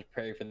to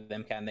prepare for the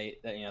MCAT,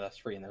 and that's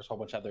free. And there's a whole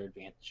bunch of other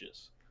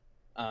advantages.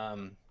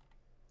 And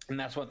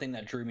that's one thing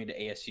that drew me to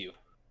ASU.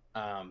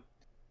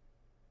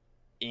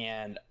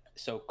 And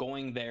so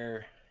going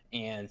there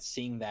and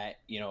seeing that,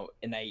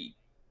 and I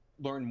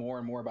learned more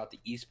and more about the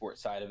esports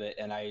side of it.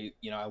 And I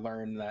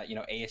learned that,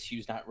 ASU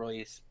is not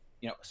really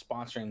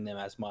sponsoring them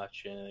as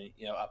much,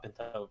 up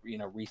until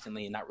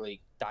recently, and not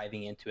really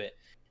diving into it.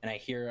 And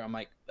I'm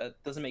like,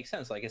 that doesn't make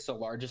sense. Like, it's the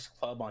largest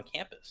club on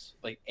campus.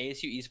 Like,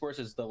 ASU Esports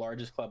is the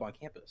largest club on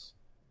campus,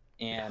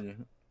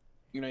 and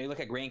you look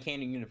at Grand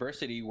Canyon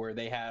University, where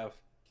they have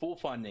full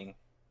funding.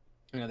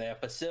 They have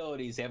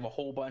facilities. They have a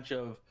whole bunch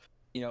of,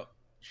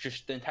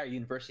 just the entire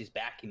university is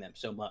backing them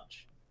so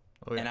much.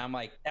 Oh, yeah. And I'm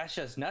like, that's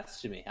just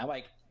nuts to me. I'm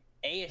like,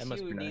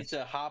 ASU needs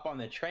to hop on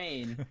the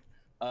train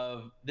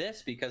of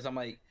this, because I'm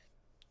like,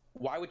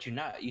 why would you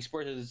not?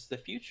 Esports is the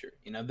future.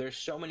 There's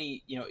so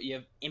many, you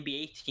have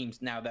NBA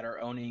teams now that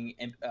are owning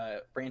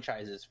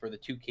franchises for the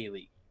 2K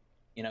League.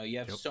 You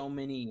have so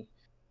many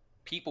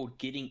people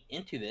getting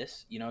into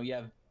this. You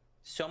have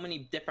so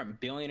many different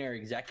billionaire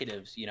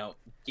executives,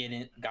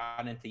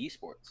 got into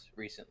esports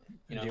recently,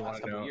 the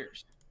last couple of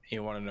years.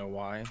 You want to know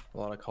why a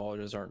lot of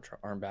colleges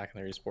aren't back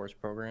in their esports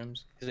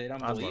programs? Because they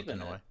don't believe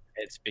in it.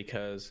 It's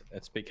because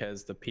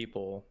the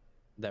people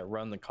that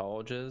run the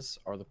colleges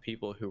are the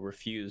people who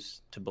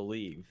refuse to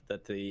believe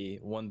that the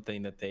one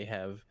thing that they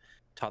have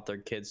taught their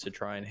kids to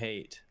try and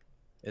hate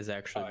is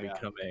actually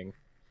becoming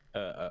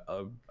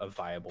a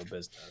viable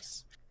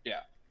business.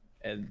 Yeah.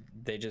 And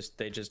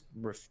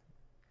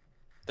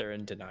they're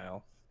in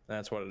denial.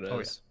 That's what it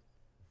is.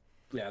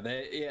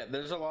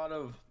 There's a lot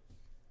of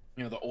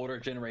the older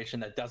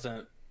generation that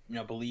doesn't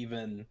believe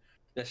in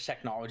this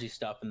technology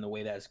stuff and the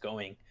way that it's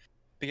going,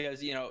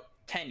 because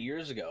 10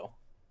 years ago,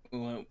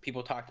 when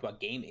people talked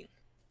about gaming,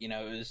 it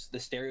was, the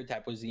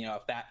stereotype was a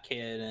fat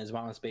kid in his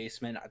mom's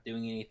basement not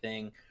doing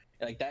anything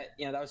like that.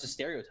 That was a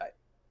stereotype.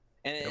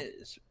 And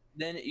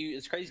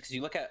it's crazy, because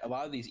you look at a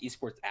lot of these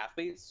esports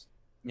athletes,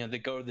 they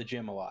go to the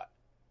gym a lot.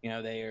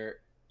 They're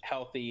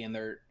healthy and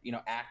they're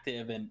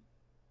active, and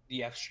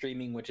you have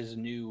streaming, which is a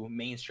new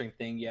mainstream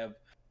thing. You have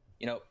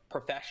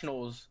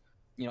professionals,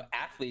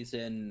 athletes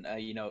in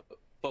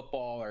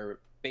football or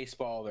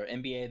baseball or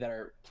NBA that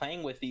are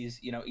playing with these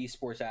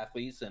esports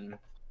athletes, and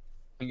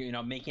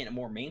making it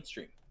more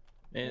mainstream.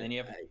 And then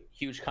you have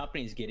huge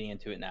companies getting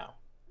into it now.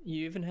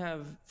 You even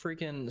have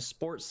freaking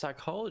sports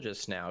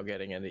psychologists now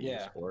getting into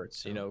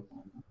esports,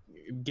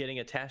 getting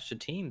attached to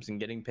teams and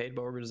getting paid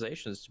by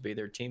organizations to be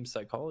their team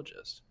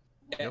psychologist.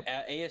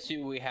 At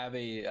ASU, we have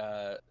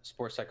a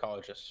sports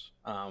psychologist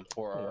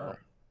for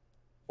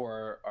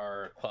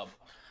our club,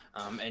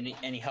 and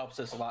he helps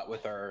us a lot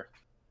with our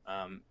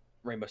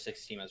Rainbow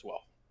Six team as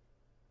well.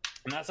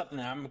 And that's something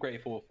that I'm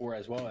grateful for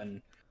as well.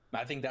 And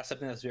I think that's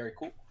something that's very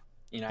cool.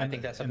 I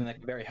think that's something that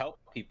can very help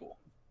people.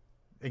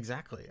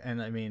 Exactly.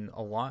 And I mean,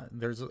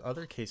 there's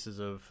other cases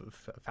of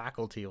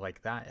faculty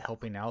like that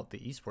helping out the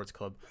esports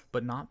club,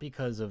 but not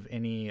because of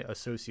any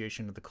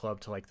association of the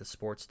club to like the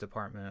sports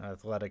department,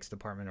 athletics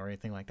department, or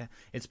anything like that.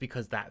 It's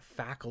because that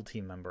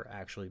faculty member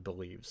actually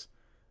believes,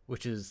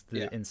 which is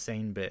the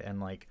insane bit.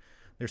 And like,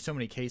 there's so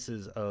many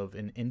cases of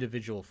an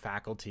individual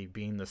faculty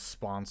being the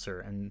sponsor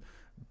and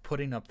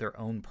putting up their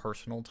own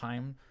personal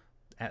time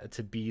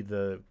to be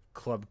the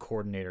club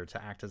coordinator,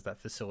 to act as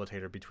that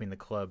facilitator between the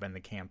club and the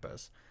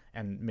campus,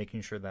 and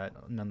making sure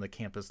that none of the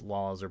campus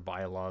laws or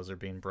bylaws are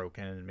being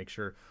broken, and make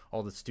sure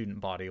all the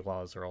student body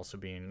laws are also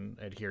being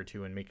adhered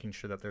to, and making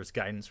sure that there's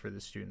guidance for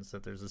the students,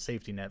 that there's a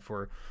safety net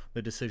for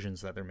the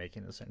decisions that they're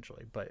making,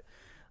 essentially. But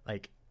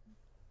like,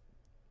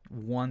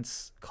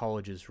 once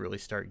colleges really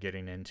start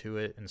getting into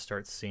it and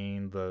start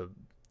seeing the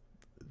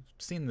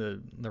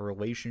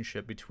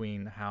relationship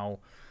between how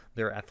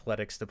their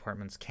athletics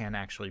departments can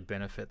actually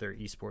benefit their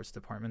esports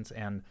departments,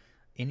 and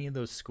any of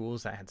those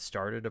schools that had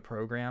started a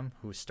program,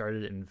 who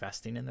started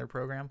investing in their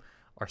program,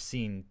 are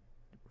seeing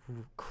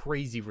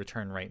crazy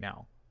return right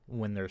now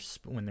when there's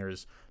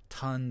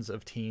tons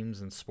of teams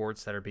and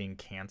sports that are being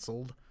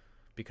canceled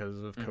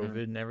because of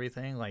COVID and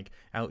everything. Like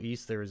out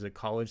east, there was a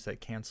college that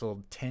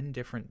canceled 10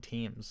 different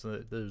teams.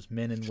 Those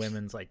men and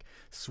women's like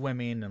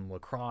swimming and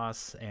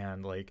lacrosse,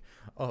 and like,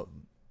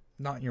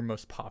 not your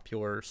most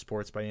popular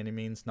sports by any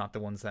means, not the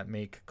ones that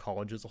make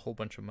colleges a whole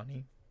bunch of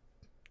money.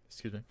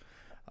 Excuse me.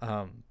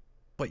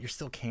 But you're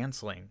still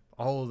canceling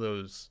all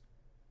those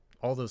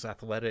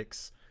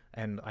athletics,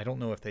 and I don't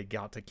know if they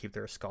got to keep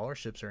their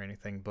scholarships or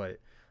anything, but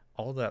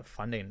all that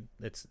funding,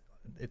 it's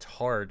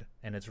hard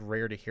and it's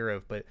rare to hear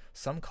of, but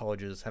some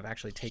colleges have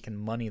actually taken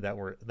money that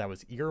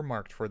was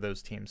earmarked for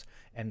those teams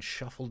and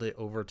shuffled it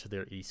over to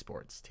their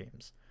esports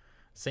teams.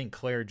 St.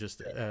 Clair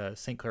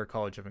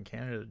College of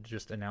Canada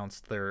just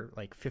announced their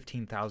like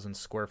 15,000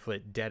 square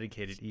foot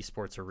dedicated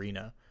esports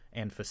arena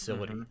and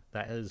facility.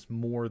 That is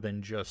more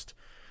than just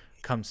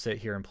come sit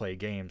here and play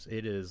games.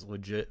 It is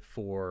legit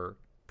for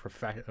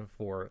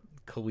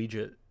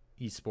collegiate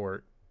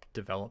esport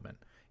development.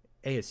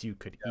 ASU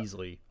could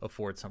easily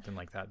afford something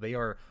like that. They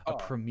are a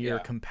premier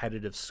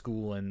competitive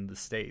school in the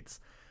States.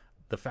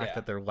 The fact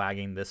that they're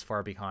lagging this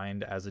far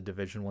behind as a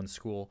Division I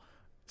school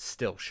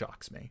still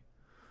shocks me.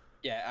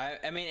 Yeah,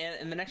 I mean,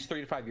 in the next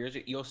 3 to 5 years,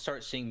 you'll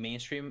start seeing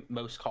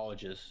most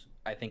colleges,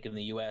 I think, in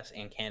the U.S.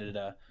 and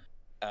Canada,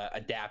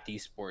 adapt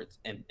esports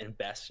and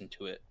invest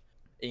into it.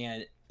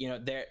 And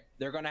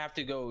they're going to have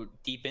to go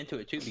deep into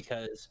it too,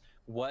 because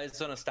what's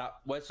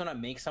gonna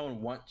make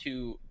someone want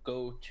to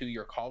go to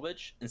your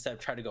college instead of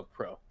try to go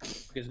pro?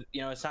 Because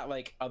it's not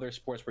like other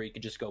sports where you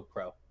could just go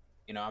pro.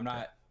 I'm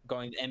not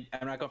going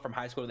from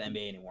high school to the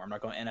NBA anymore. I'm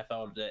not going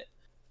NFL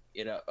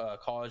to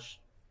college.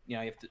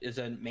 is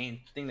a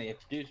main thing that you have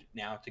to do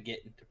now to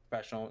get into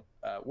professional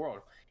world.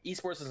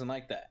 Esports isn't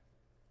like that.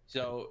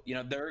 So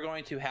they're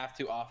going to have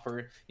to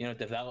offer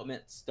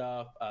development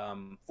stuff,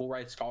 full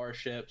ride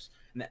scholarships,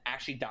 and then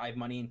actually dive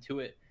money into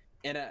it,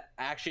 and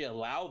actually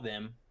allow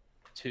them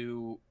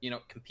to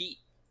compete,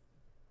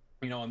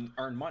 and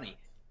earn money.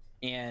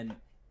 And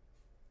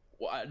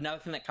another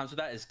thing that comes with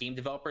that is game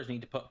developers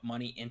need to put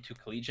money into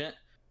collegiate,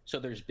 so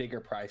there's bigger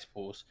prize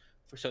pools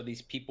so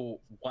these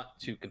people want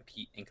to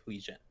compete in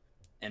collegiate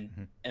and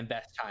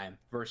invest time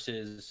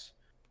versus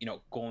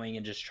going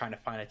and just trying to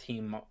find a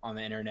team on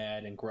the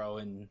internet and grow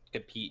and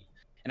compete.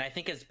 And I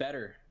think it's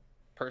better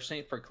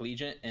personally for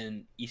collegiate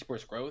and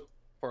esports growth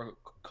for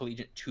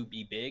collegiate to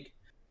be big,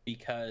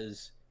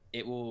 because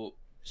it will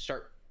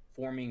start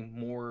forming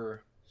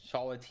more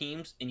solid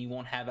teams, and you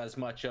won't have as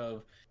much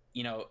of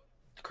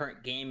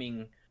current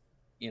gaming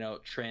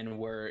trend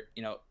where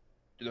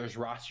there's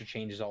roster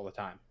changes all the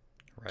time.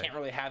 Right. Can't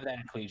really have that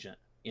in collegiate.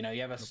 You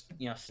have a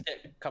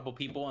stick couple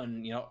people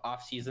and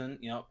off season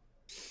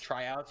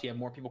tryouts, you have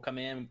more people come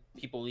in,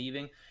 people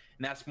leaving,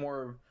 and that's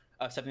more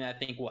of something that I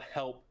think will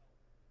help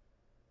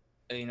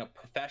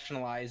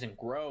professionalize and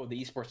grow the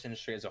esports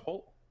industry as a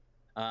whole.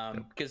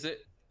 Because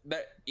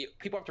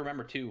people have to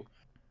remember too,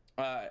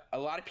 a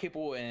lot of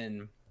people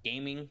in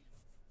gaming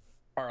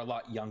are a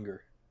lot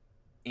younger,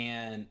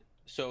 and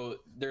so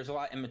there's a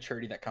lot of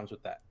immaturity that comes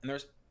with that, and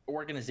there's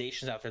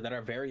organizations out there that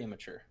are very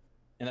immature,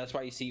 and that's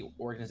why you see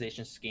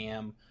organizations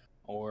scam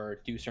or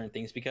do certain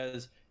things,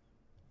 because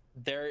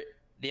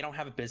they don't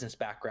have a business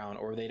background,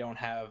 or they don't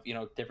have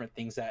different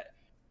things that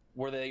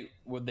where they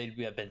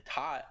have been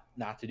taught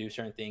not to do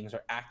certain things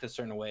or act a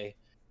certain way.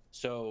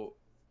 So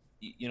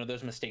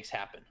those mistakes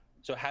happen.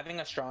 So having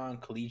a strong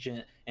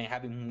collegiate and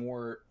having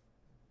more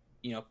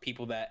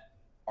people that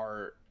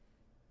are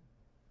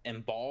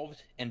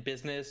involved in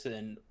business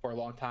and for a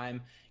long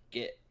time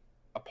get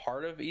a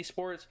part of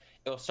esports,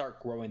 it'll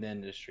start growing the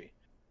industry.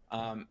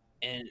 And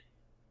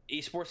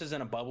esports is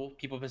in a bubble.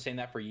 People have been saying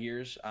that for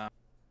years.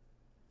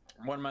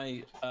 One of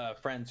my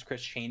friends,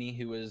 Chris Cheney,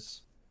 who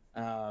was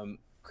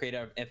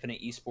creator of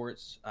Infinite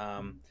Esports,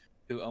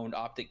 who owned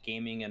Optic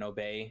Gaming and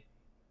Obey,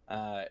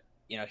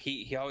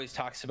 he always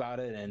talks about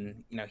it,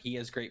 and he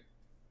has great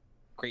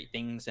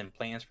things and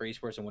plans for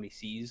esports and what he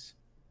sees.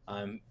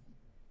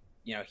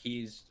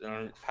 He's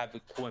have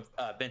cool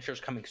ventures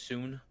coming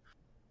soon.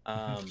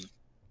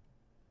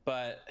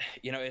 But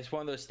it's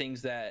one of those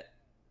things that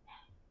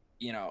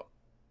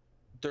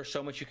there's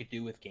so much you could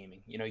do with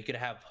gaming. You could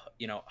have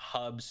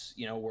hubs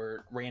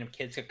where random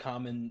kids could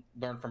come and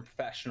learn from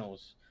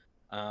professionals.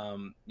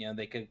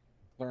 They could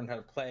learn how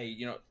to play.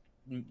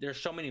 There's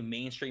so many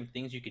mainstream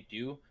things you could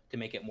do to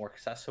make it more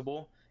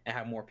accessible and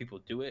have more people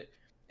do it.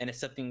 And it's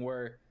something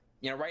where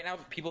right now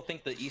people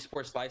think the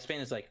esports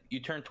lifespan is like you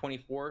turn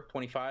 24,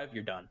 25,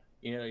 you're done.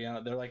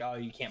 They're like, oh,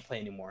 you can't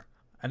play anymore.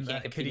 And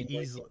that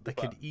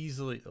could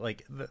easily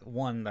like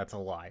one, that's a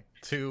lie.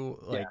 Two,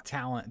 like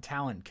talent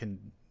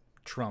can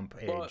trump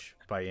age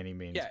by any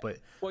means. Yeah. But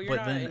you're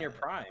not in your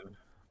prime,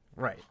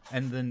 right?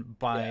 And then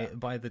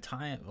by the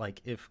time,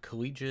 like, if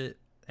collegiate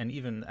and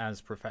even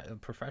as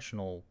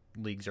professional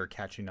leagues are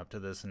catching up to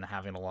this and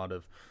having a lot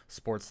of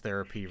sports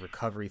therapy,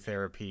 recovery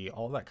therapy,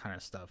 all that kind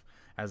of stuff,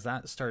 as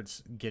that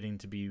starts getting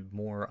to be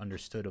more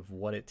understood of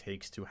what it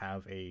takes to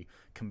have a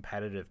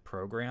competitive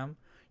program,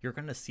 you're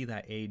going to see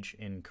that age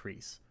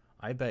increase.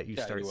 I bet you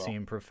start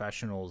seeing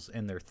professionals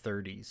in their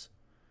 30s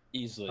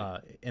easily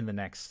in the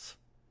next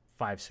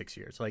 5-6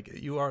 years. Like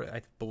you are,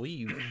 I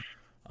believe,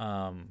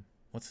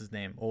 what's his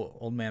name?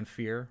 Old Man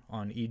Fear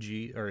on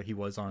EG, or he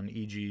was on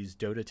EG's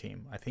Dota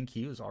team. I think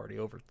he was already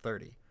over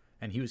 30,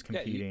 and he was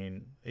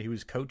competing. He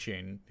was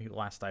coaching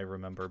last I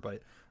remember,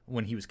 but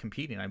when he was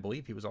competing, I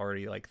believe he was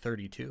already like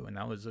 32, and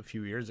that was a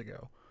few years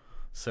ago.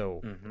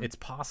 So it's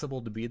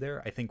possible to be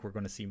there. I think we're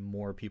going to see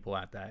more people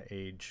at that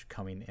age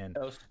coming in.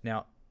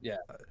 Now,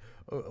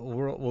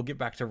 we'll get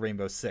back to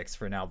Rainbow Six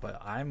for now,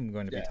 but I'm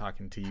going to be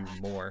talking to you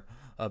more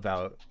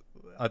about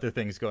other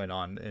things going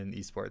on in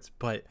esports.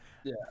 But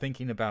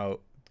thinking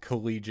about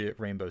collegiate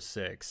Rainbow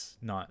Six,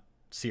 not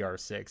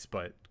CR6,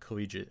 but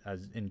collegiate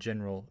as in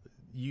general,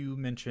 you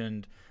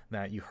mentioned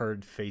that you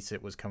heard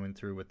Faceit was coming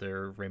through with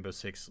their Rainbow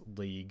Six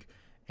League,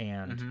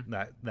 and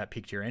that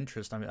piqued your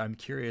interest. I'm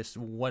curious,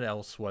 what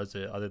else was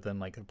it other than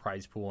like a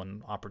prize pool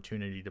and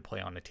opportunity to play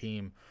on a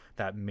team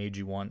that made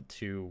you want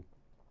to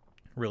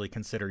really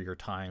consider your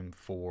time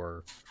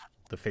for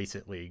the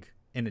Faceit League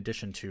in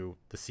addition to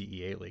the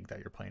CEA League that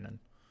you're playing in?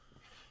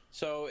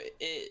 So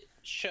it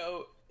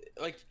showed,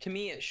 to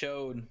me, it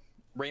showed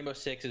Rainbow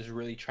Six is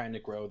really trying to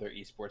grow their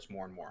esports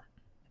more and more.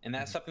 And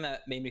that's something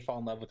that made me fall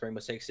in love with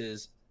Rainbow Six.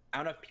 Is, I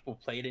don't know if people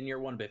played in year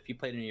one, but if you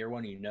played in year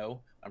one, what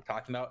I'm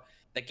talking about.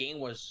 The game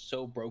was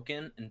so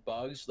broken and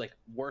bugs, like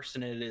worse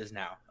than it is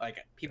now. Like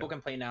people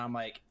complain now, I'm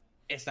like,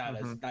 it's not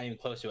Mm-hmm. as not even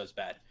close to as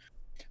bad.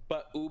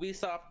 But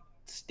Ubisoft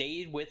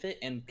stayed with it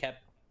and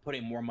kept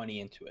putting more money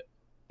into it.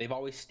 They've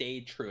always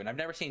stayed true, and I've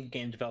never seen a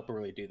game developer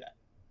really do that.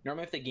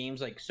 Normally, if the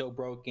game's like so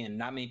broken,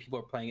 not many people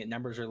are playing it,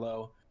 numbers are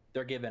low,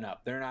 they're giving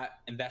up. They're not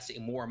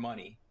investing more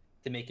money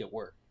to make it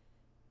work.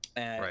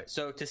 And Right.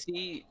 so to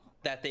see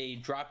that they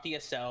dropped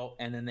ESL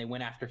and then they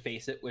went after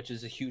Face It, which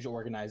is a huge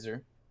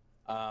organizer,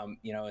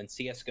 you know, in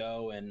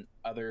CS:GO and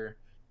other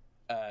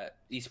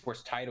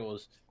esports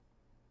titles,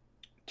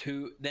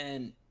 to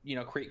then, you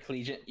know, create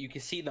Collegiate, you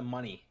can see the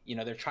money. You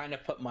know, they're trying to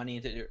put money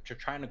into, they're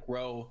trying to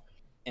grow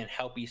and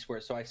help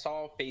esports. So I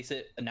saw Face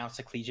It announce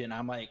the Collegiate, and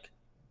I'm like,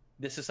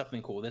 this is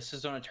something cool. This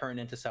is going to turn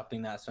into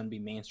something that's going to be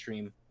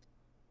mainstream,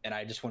 and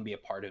I just want to be a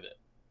part of it,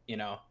 you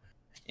know.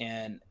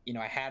 And you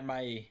know, I had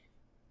my,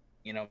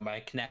 you know, my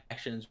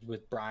connections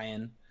with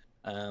Brian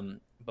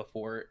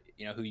before,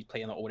 you know, who you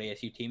play on the old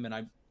ASU team, and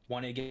I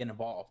wanted to get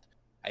involved.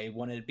 I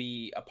wanted to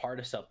be a part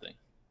of something.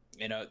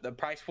 You know, the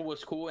prize pool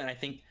was cool, and I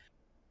think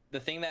the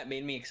thing that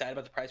made me excited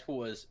about the prize pool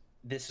was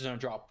this is going to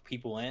draw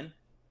people in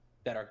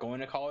that are going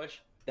to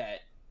college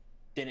that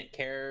didn't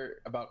care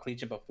about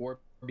collegiate before,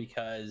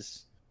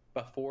 because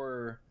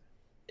before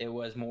it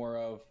was more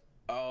of,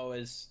 oh,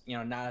 is, you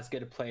know, not as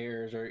good of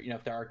players, or, you know,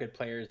 if there are good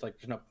players, like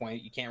there's no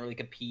point, you can't really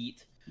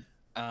compete.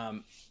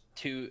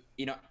 To,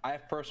 you know, I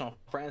have personal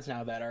friends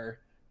now that are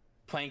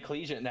playing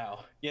collegiate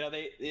now. You know,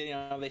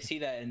 they see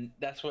that, and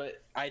that's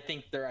what I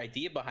think their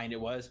idea behind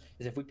it was,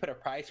 is if we put a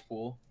prize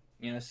pool,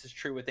 you know, this is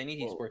true with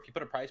any sport, if you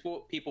put a prize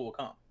pool, people will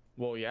come.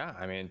 Well, yeah,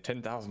 I mean,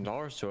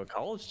 $10,000 to a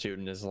college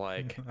student is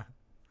like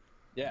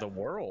Yeah. the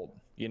world,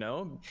 you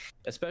know,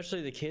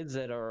 especially the kids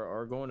that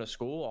are going to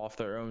school off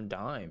their own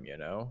dime, you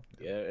know.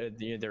 Yeah,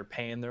 they're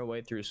paying their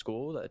way through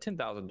school. That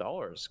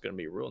 $10,000 is going to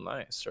be real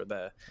nice. Or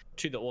the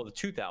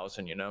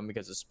 2,000, you know,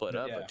 because it's split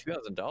up. Yeah. But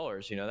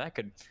 $2,000, you know,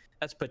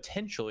 that's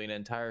potentially an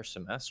entire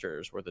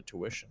semester's worth of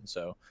tuition.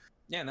 So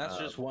Yeah, and that's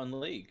just one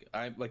league.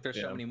 There's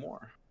yeah. so many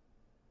more.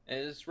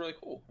 It's really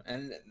cool,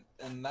 and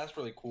that's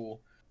really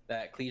cool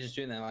that Collegiate's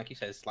doing that. Like you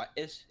said,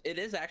 it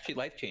is actually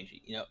life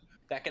changing. You know,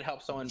 that could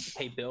help someone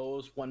pay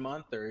bills 1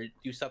 month or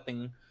do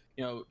something,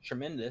 you know,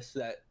 tremendous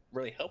that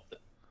really helped them.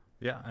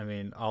 Yeah, I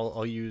mean,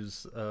 I'll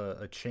use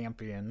a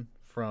champion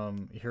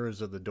from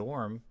Heroes of the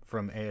Dorm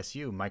from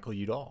ASU, Michael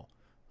Udall.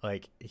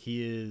 Like,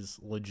 he is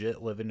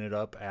legit living it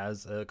up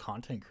as a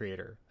content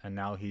creator, and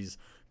now he's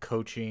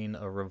coaching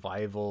a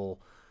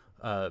revival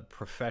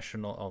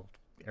professional,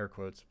 air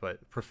quotes,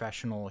 but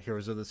professional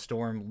Heroes of the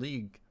Storm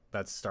league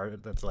that's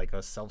like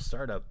a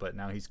self-startup, but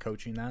now he's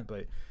coaching that.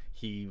 But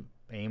he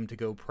aimed to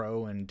go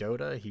pro in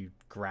Dota. He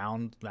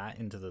ground that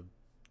into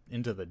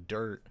the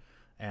dirt,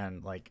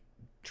 and like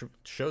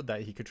showed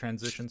that he could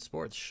transition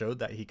sports, showed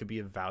that he could be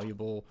a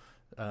valuable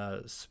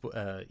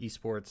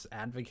esports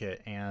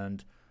advocate.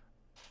 And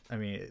I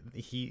mean,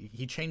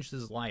 he changed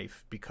his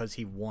life because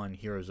he won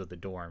Heroes of the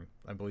Dorm.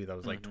 I believe that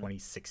was like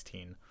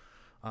 2016.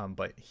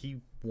 But he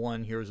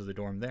won Heroes of the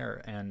Dorm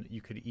there, and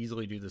you could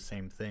easily do the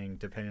same thing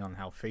depending on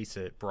how Face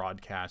It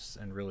broadcasts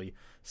and really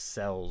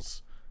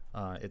sells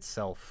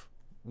itself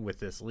with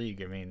this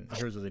league. I mean,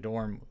 Heroes of the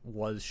Dorm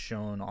was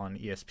shown on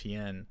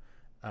ESPN.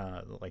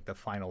 Like the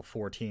final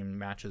 4-team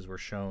matches were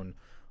shown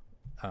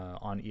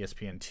on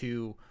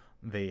ESPN2.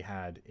 They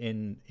had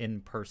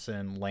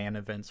in-person LAN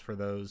events for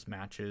those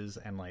matches,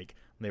 and like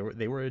they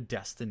were a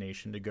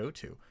destination to go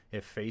to.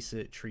 If Face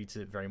It treats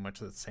it very much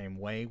the same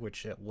way,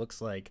 which it looks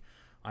like,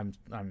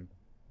 I'm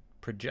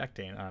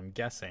projecting, I'm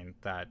guessing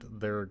that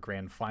their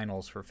grand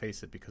finals for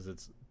Face It, because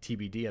it's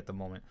TBD at the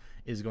moment,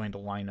 is going to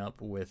line up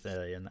with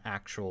an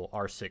actual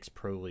R6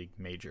 Pro League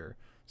major.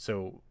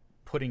 So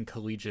putting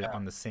Collegiate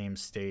on the same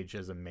stage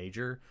as a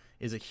major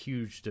is a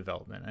huge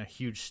development, a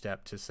huge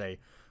step to say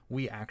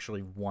we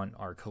actually want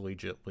our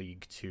Collegiate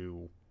League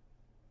to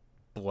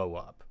blow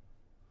up.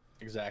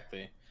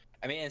 Exactly.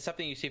 I mean, and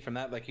something you see from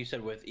that, like you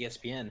said with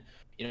ESPN,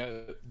 you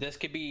know, this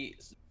could be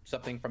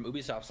something from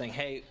Ubisoft saying,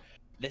 hey,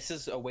 this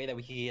is a way that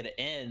we can get it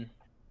in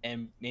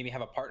and maybe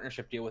have a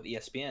partnership deal with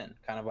ESPN,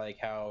 kind of like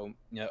how,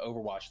 you know,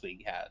 Overwatch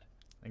League had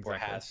or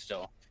has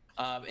still.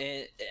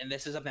 And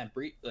this is something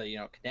that you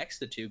know, connects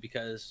the two,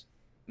 because,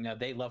 you know,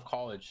 they love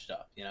college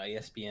stuff, you know,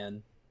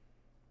 ESPN,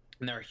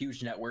 and they're a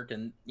huge network,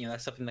 and, you know,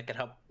 that's something that could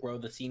help grow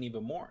the scene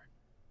even more.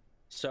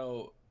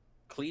 So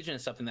Collegiate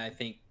is something that I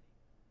think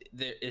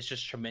that is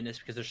just tremendous,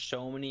 because there's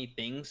so many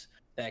things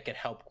that could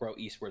help grow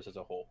esports as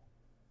a whole.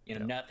 You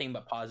know, nothing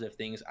but positive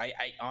things. I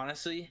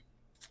honestly,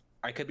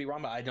 I could be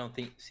wrong, but I don't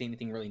see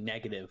anything really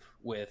negative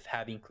with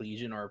having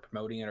Collegiate or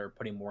promoting it or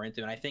putting more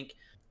into it. And I think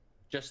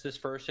just this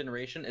first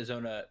generation is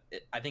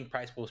I think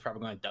prize pool is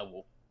probably going to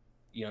double,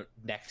 you know,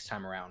 next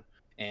time around.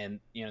 And,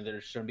 you know,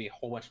 there's going to be a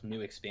whole bunch of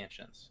new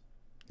expansions.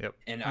 Yep.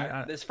 And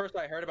this first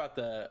I heard about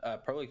the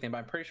Pro League thing, but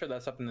I'm pretty sure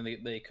that's something that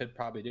they could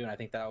probably do. And I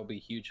think that will be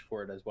huge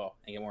for it as well,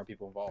 and get more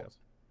people involved. Yep.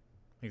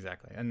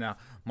 Exactly. And now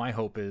my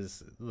hope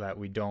is that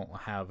we don't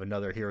have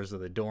another Heroes of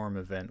the Dorm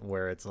event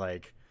where it's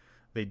like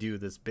they do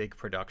this big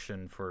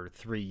production for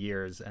 3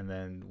 years, and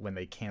then when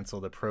they cancel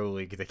the Pro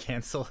League, they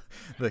cancel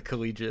the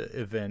Collegiate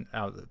event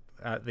out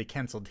they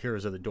canceled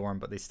Heroes of the Dorm,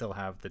 but they still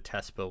have the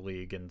TESPA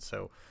League, and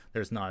so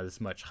there's not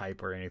as much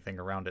hype or anything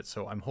around it.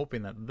 So I'm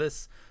hoping that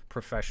this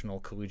professional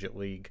collegiate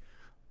league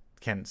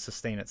can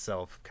sustain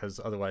itself, because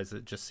otherwise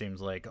it just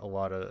seems like a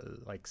lot of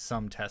like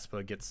some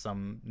TESPA gets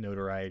some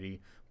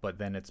notoriety, but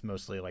then it's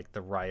mostly like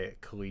the Riot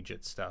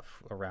collegiate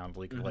stuff around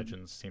League of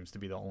Legends seems to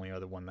be the only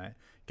other one that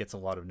gets a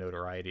lot of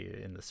notoriety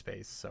in the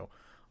space. So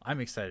I'm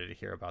excited to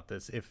hear about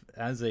this. If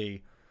as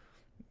a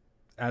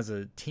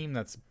team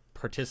that's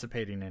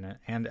participating in it,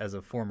 and as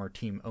a former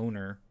team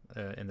owner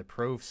in the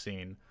pro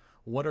scene,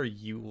 what are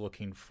you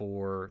looking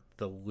for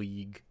the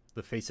league,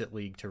 the Faceit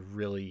League, to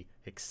really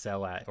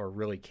excel at or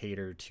really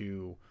cater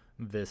to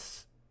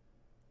this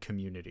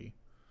community?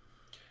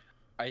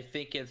 I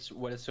think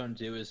what it's going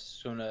to do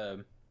is going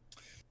to.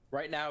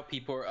 Right now,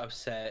 people are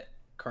upset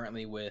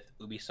currently with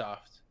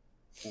Ubisoft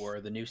for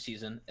the new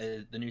season.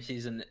 The new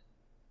season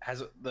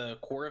has the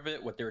core of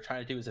it. What they were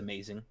trying to do is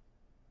amazing,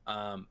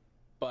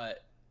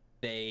 but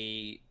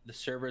the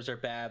servers are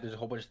bad. There's a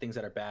whole bunch of things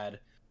that are bad,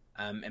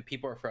 and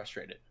people are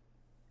frustrated.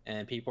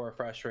 And people are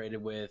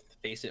frustrated with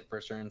Faceit for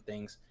certain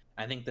things.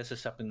 I think this is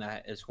something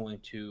that is going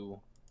to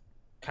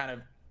kind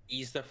of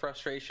ease the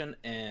frustration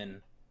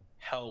and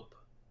help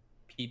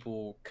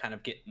people kind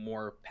of get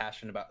more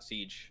passionate about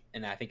Siege.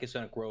 And I think it's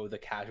going to grow the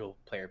casual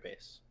player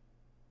base.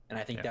 And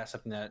I think that's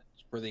something that's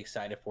really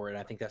excited for it. And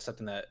I think that's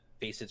something that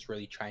Faceit's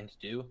really trying to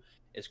do,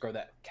 is grow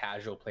that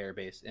casual player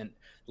base. And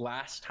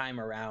last time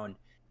around,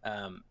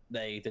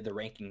 they did the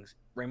rankings.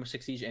 Rainbow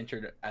Six Siege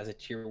entered as a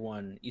tier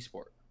 1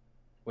 esport,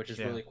 which is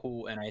really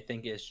cool. And I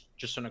think it's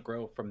just going to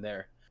grow from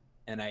there.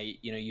 And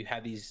you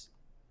have these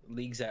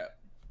leagues that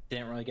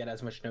didn't really get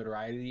as much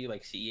notoriety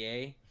like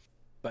CEA,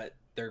 but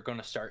they're going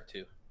to start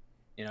to.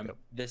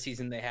 This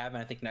season they have,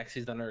 and I think next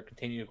season they're going to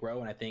continue to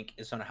grow, and I think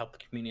it's going to help the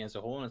community as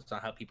a whole, and it's going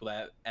to help people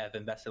that have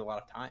invested a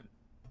lot of time.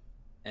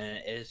 And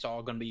it's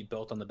all going to be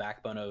built on the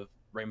backbone of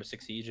Rainbow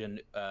Six Siege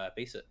and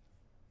Faceit.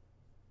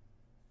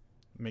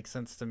 Makes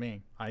sense to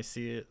me. I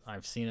see it.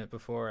 I've seen it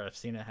before. I've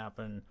seen it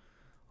happen.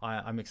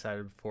 I'm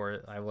excited for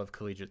it. I love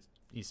collegiate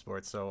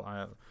esports, so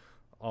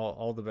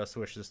all the best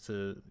wishes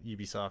to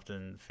Ubisoft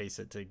and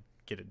Faceit to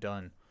get it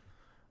done.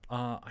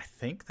 I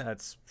think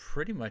that's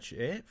pretty much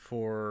it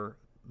for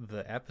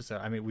the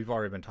episode. I mean, we've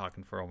already been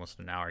talking for almost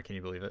an hour. Can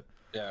you believe it?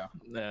 Yeah,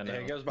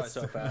 it goes by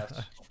so fast.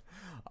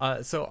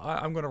 So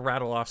I'm going to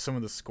rattle off some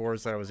of the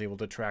scores that I was able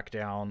to track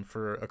down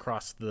for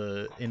across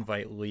the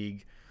Invite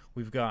League.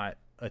 We've got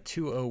a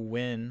 2-0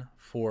 win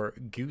for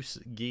Goose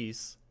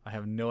Geese. I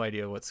have no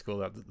idea what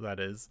school that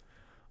is.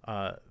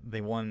 They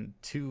won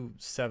 2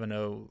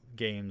 7-0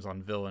 games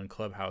on Villa and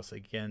Clubhouse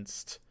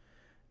against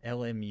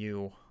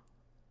LMU.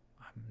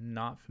 I'm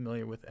not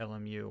familiar with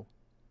LMU.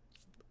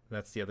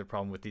 That's the other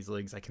problem with these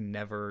leagues. I can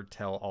never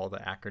tell all the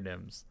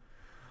acronyms,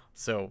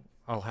 so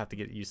I'll have to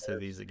get used to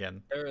these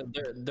again.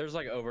 There's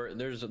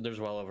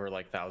well over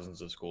like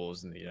thousands of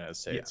schools in the United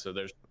States, so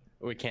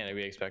we can't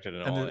be expected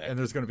to know. And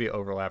there's going to be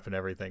overlap and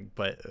everything,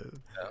 but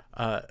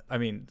I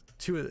mean,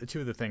 two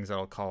of the things that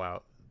I'll call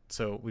out.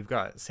 So we've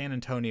got San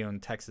Antonio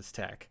and Texas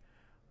Tech,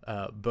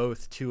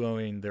 both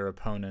 2-0ing their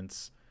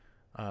opponents.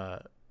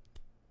 What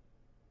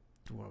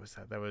was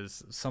that? That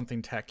was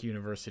something Tech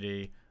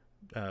University,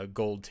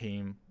 gold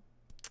team.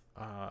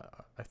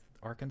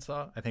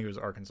 Arkansas? I think it was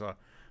Arkansas.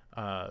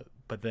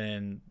 But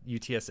then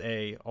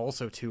UTSA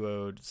also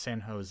 2-0'd San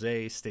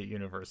Jose State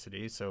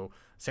University. So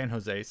San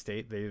Jose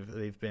State,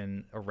 they've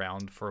been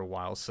around for a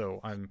while.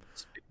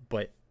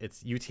 But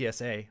it's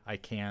UTSA. I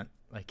can't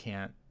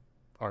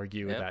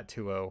argue with that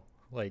 2-0.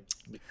 Like,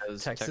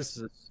 because Texas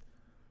is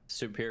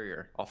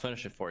superior. I'll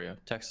finish it for you.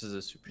 Texas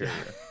is superior.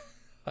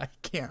 I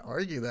can't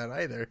argue that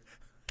either.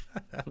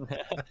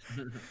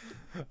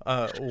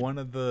 One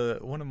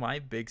of my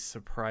big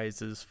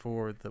surprises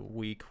for the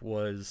week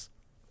was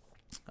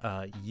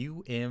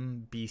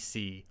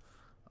UMBC,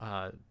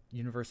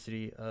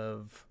 University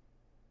of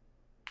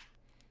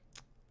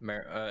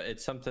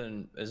it's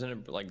something, isn't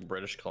it like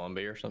British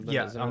Columbia or something?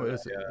 Yeah, I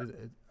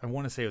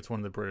want to say it's one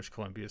of the British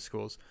Columbia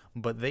schools,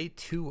 but they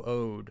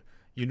 2-0'd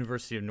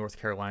University of North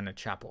Carolina,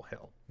 Chapel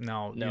Hill.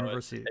 Now, no,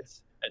 University,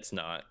 it's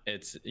not.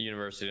 It's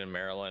University of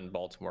Maryland,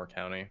 Baltimore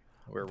County.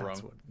 We're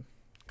wrong.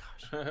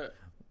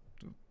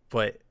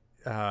 But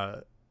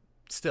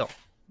still,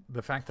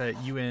 the fact that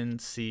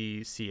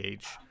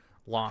UNCCH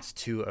lost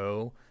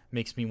 2-0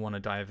 makes me want to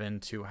dive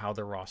into how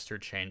the roster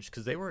changed,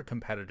 because they were a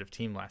competitive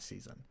team last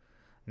season.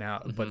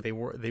 Now, but they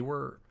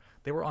were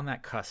on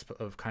that cusp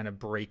of kind of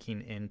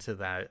breaking into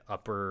that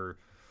upper,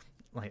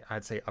 like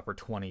I'd say upper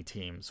 20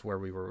 teams, where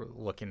we were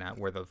looking at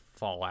where the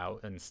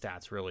fallout and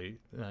stats really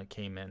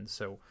came in.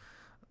 So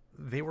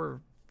they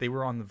were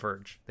on the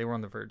verge. They were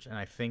on the verge, and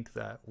I think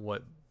that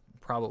what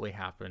probably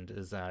happened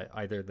is that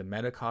either the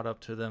meta caught up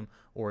to them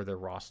or the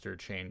roster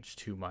changed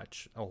too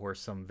much, or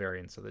some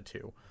variance of the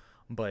two.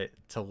 But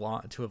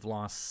to have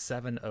lost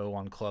 7-0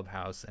 on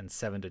Clubhouse and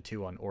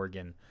 7-2 on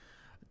Oregon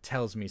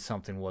tells me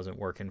something wasn't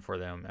working for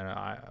them,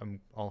 and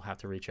I'll have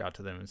to reach out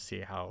to them and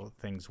see how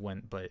things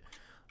went. But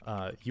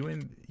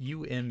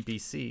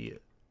UMBC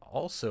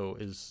also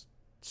is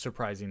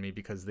surprising me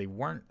because they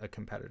weren't a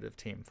competitive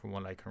team from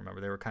what I can remember.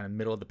 They were kind of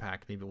middle of the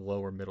pack, maybe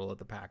lower middle of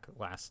the pack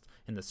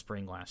in the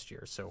spring last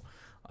year. So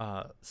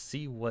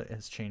see what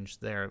has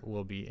changed there. It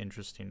will be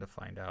interesting to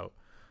find out.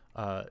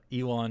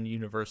 Elon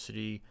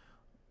University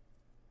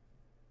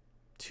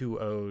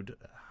 2-0'd,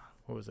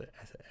 what was it?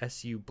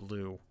 SU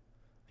Blue.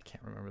 I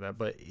can't remember that,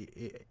 but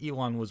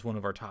Elon was one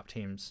of our top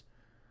teams.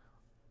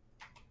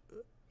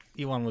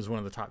 Elon was one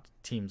of the top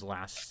teams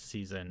last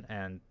season,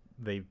 and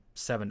they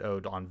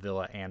 7-0'd on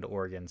Villa and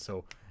Oregon,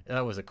 so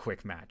that was a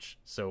quick match.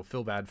 So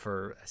feel bad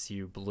for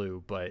SU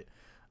Blue, but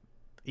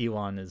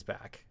Elon is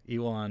back.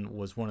 Elon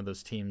was one of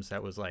those teams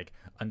that was like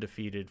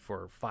undefeated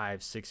for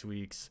 5-6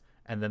 weeks,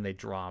 and then they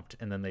dropped,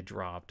 and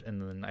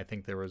then I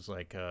think there was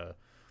like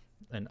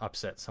an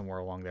upset somewhere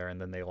along there,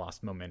 and then they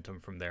lost momentum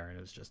from there, and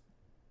it was just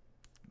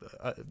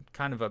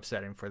kind of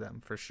upsetting for them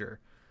for sure.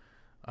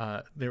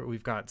 There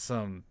we've got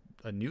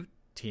a new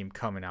team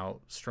coming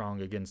out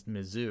strong against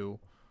Mizzou,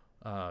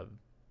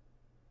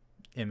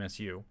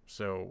 MSU.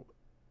 So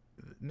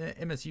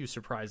MSU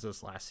surprised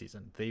us last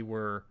season. They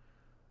were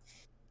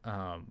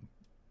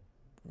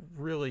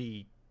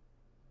really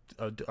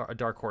a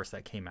dark horse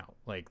that came out.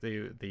 Like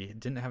they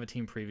didn't have a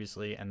team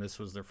previously, and this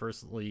was their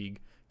first league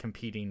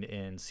competing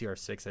in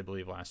CR6, I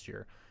believe, last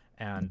year,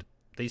 and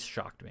they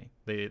shocked me.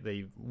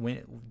 They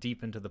went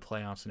deep into the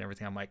playoffs and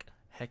everything. I'm like,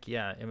 heck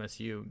yeah,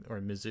 MSU or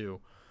Mizzou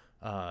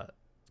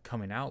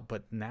coming out.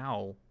 But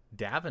now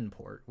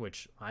Davenport,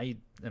 which I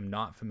am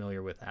not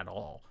familiar with at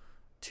all,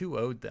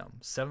 2-0'd them.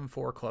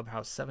 7-4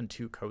 Clubhouse,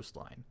 7-2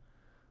 Coastline.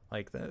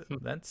 Like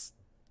that's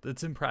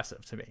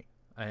impressive to me.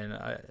 And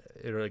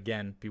it'll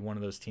again be one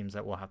of those teams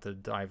that we'll have to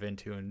dive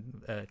into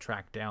and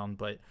track down.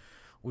 But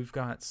we've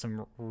got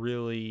some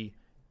really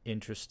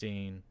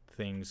interesting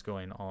things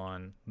going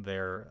on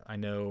there. I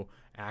know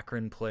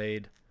Akron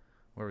played.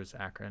 Where was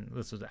Akron?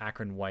 This was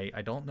Akron White.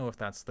 I don't know if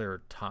that's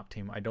their top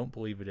team. I don't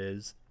believe it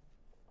is,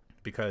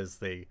 because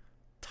they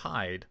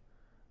tied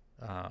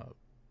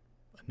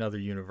another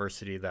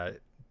university that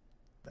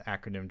the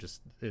acronym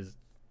just is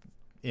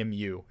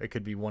MU. It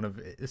could be one of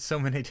so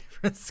many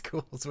different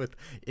schools with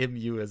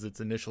MU as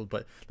its initial,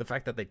 but the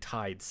fact that they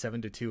tied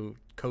 7-2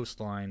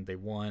 Coastline, they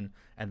won,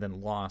 and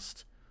then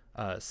lost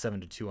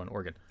 7-2 on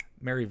Oregon.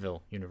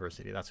 Maryville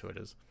University, that's who it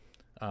is.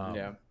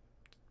 Yeah.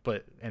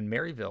 And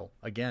Maryville,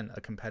 again,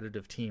 a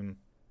competitive team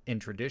in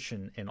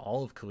tradition in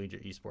all of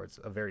collegiate esports,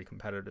 a very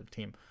competitive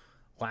team.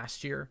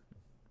 Last year,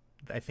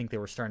 I think they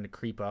were starting to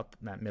creep up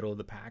that middle of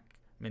the pack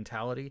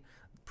mentality.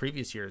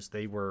 Previous years,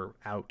 they were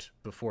out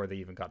before they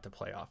even got to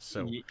playoffs.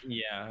 So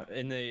yeah,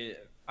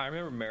 I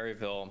remember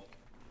Maryville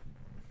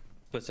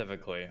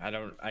specifically.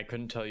 I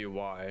couldn't tell you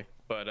why,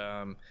 but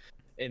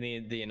in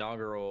the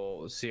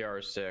inaugural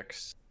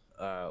CR6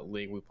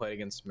 league, we played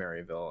against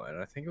Maryville,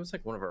 and I think it was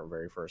like one of our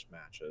very first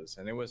matches,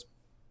 and it was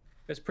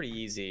pretty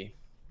easy.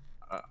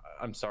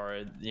 I'm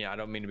sorry, I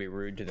don't mean to be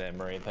rude to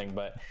them or anything,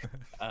 but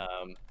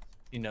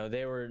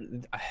they were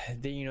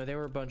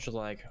a bunch of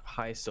like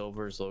high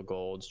silvers, low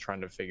golds,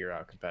 trying to figure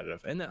out competitive,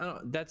 and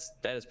that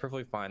is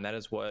perfectly fine. That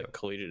is what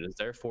collegiate is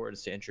there for,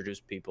 is to introduce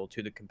people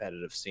to the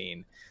competitive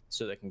scene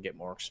so they can get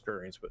more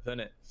experience within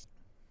it.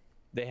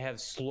 They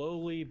have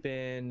slowly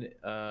been,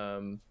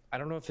 I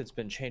don't know if it's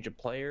been change of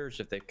players,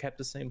 if they've kept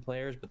the same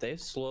players, but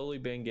they've slowly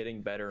been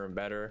getting better and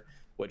better,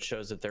 which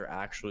shows that they're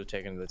actually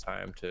taking the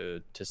time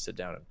to sit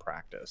down and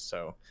practice.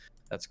 So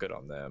that's good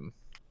on them.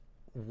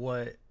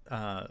 What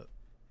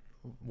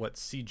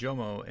C.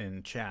 Jomo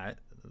in chat,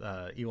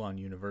 Elon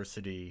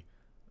University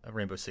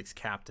Rainbow Six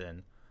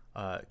captain,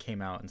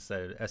 came out and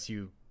said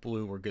SU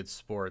Blue were good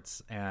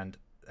sports. And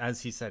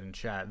as he said in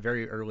chat,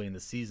 very early in the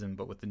season,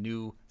 but with the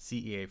new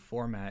CEA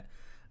format,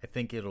 I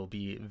think it'll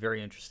be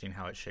very interesting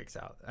how it shakes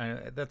out.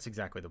 That's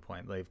exactly the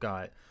point. They've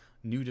got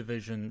new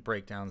division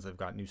breakdowns. They've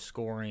got new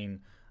scoring.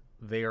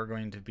 They are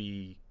going to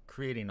be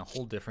creating a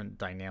whole different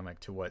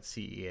dynamic to what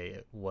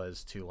CEA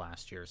was to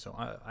last year. So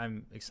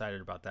I'm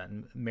excited about that.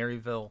 And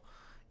Maryville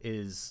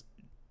is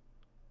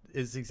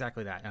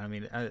exactly that. And I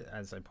mean,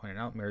 as I pointed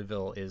out,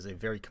 Maryville is a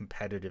very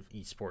competitive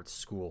esports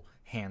school,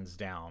 hands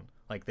down.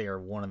 Like they are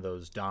one of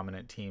those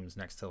dominant teams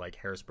next to like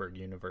Harrisburg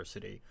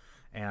University.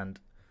 And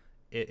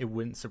it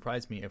wouldn't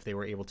surprise me if they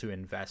were able to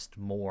invest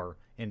more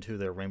into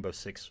their Rainbow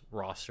Six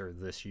roster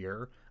this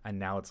year. And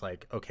now it's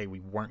like, okay, we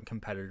weren't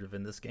competitive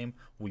in this game.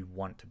 We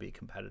want to be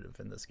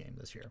competitive in this game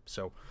this year.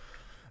 So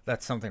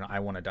that's something I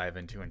want to dive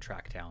into and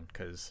track down,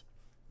 because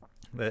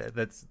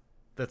that's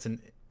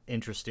an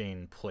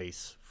interesting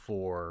place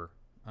for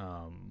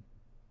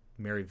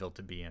Maryville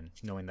to be in,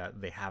 knowing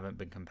that they haven't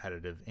been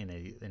competitive in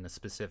a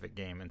specific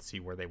game, and see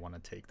where they want to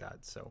take that.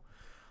 So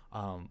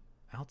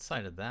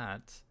outside of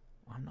that,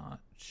 I'm not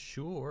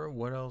sure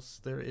what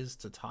else there is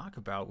to talk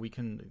about. We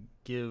can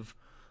give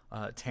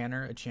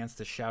Tanner a chance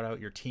to shout out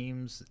your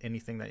teams,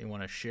 anything that you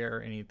want to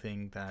share,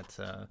 anything that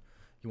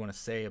you want to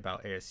say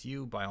about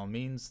ASU. By all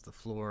means, the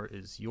floor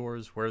is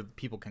yours. Where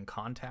people can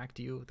contact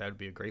you, that would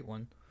be a great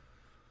one.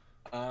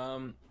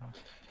 Yeah,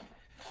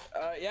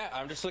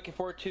 I'm just looking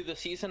forward to the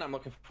season. I'm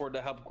looking forward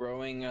to help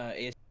growing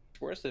ASU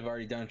Esports. They've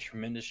already done a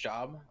tremendous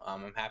job.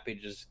 I'm happy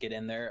to just get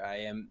in there. I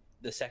am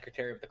the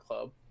secretary of the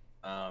club.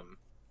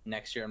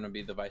 Next year, I'm going to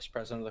be the vice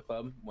president of the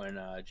club when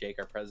Jake,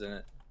 our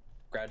president,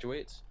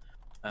 graduates.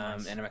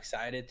 Nice. And I'm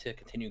excited to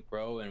continue to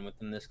grow and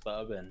within this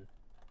club and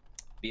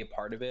be a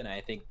part of it. And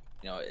I think,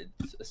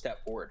 it's a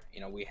step forward.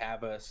 We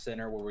have a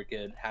center where we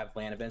could have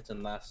LAN events.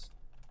 And last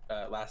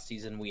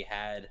season, we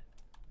had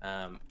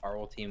our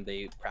whole team,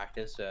 they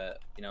practice a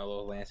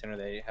little LAN center.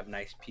 They have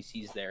nice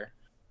PCs there.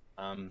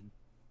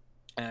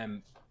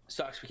 And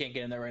sucks we can't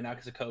get in there right now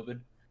because of COVID.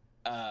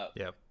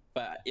 Yep.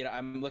 But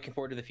I'm looking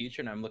forward to the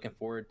future, and I'm looking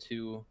forward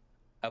to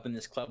helping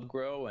this club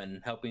grow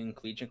and helping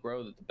Collegiate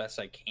grow the best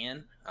I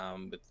can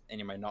with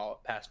any of my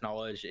past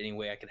knowledge, any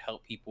way I could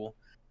help people.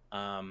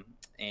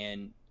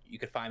 And you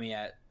could find me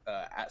at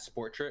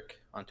Sportrick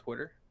on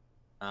Twitter.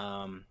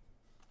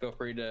 Feel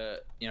free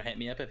to hit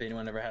me up if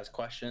anyone ever has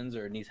questions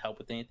or needs help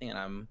with anything, and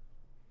I'm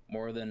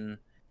more than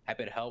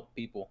happy to help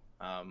people.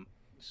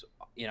 So,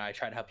 I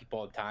try to help people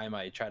all the time.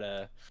 I try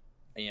to,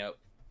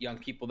 young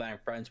people that I'm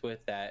friends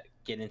with that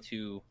get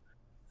into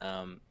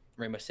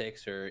Rainbow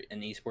Six or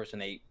in esports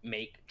and they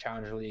make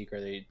Challenger League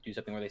or they do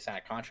something where they sign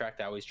a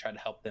contract, I always try to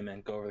help them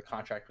and go over the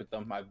contract with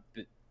them. I've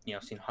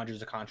seen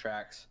hundreds of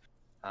contracts.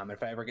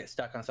 If I ever get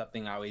stuck on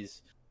something, I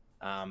always,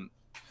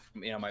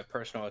 my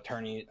personal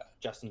attorney,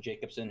 Justin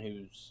Jacobson,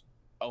 who's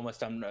almost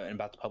done and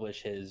about to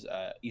publish his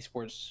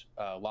esports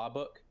law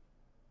book.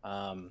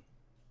 I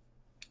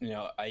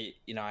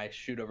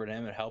shoot over to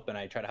him and help, and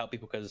I try to help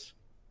people because,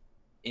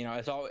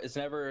 it's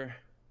never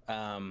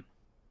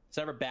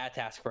bad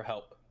to ask for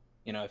help.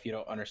 If you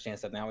don't understand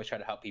something, I always try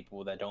to help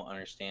people that don't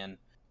understand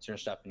certain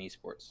stuff in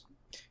esports.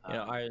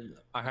 I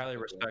highly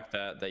respect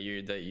that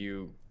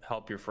you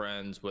help your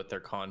friends with their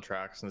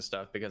contracts and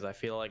stuff, because I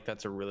feel like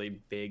that's a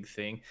really big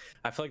thing.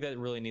 I feel like that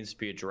really needs to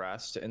be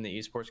addressed in the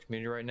esports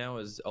community right now.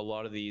 Is a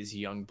lot of these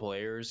young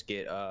players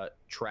get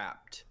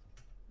trapped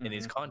in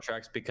these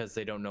contracts because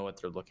they don't know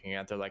what they're looking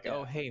at. They're like,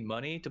 oh, hey,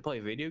 money to play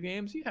video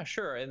games? Yeah,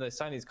 sure. And they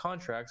sign these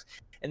contracts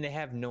and they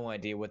have no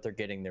idea what they're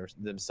getting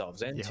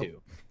themselves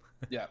into.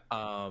 Yeah.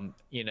 And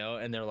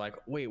they're like,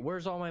 wait,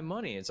 where's all my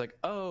money? It's like,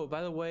 oh,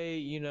 by the way,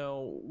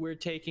 we're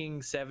taking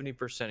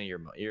 70%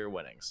 of your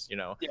winnings,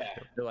 Yeah.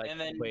 They're like,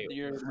 and then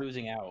you're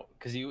losing out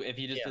because if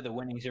you just did the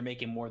winnings, you're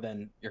making more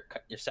than your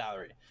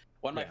salary.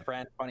 One of my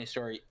friends, funny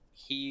story,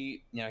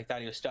 he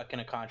thought he was stuck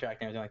in a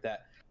contract and everything like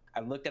that. I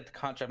looked at the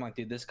contract. I'm like,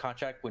 dude, this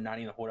contract would not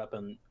even hold up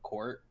in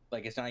court.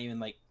 Like, it's not even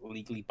like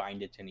legally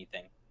binded to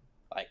anything.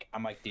 Like,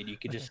 I'm like, dude, you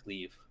could just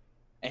leave.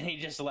 And he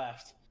just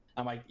left.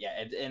 I'm like,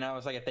 yeah. And I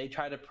was like, if they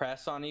try to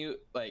press on you,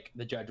 like,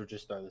 the judge would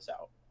just throw this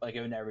out. Like, it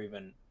would never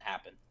even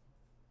happen.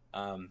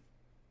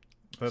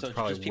 That's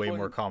probably way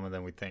more common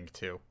than we think,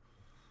 too.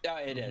 Yeah,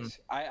 it is.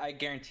 I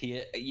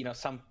guarantee it.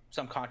 Some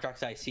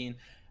contracts I've seen,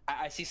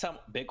 I see some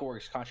big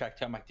orgs contract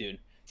too. I'm like, dude,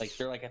 like,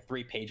 they're like a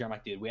 3-pager. I'm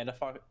like, dude, we had a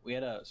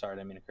sorry, I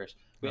didn't mean to curse.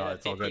 We had a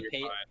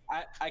 50-page.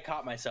 I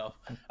caught myself.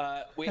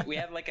 We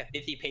had like a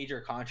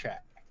 50-pager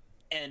contract.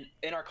 And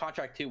in our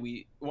contract too,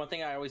 one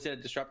thing I always did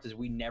at Disrupt is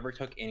we never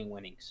took any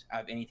winnings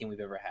out of anything we've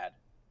ever had.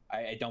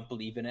 I don't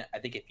believe in it. I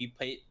think if you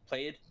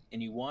played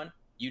and you won,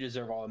 you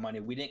deserve all the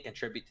money. We didn't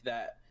contribute to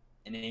that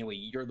in any way.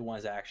 You're the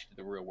ones that actually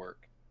did the real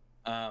work.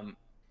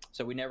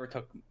 So we never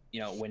took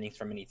winnings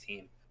from any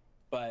team.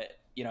 But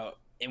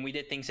and we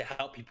did things to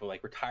help people,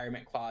 like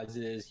retirement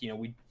clauses.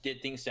 We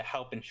did things to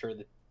help ensure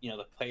that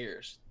the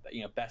players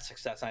best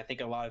success. And I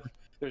think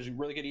there's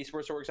really good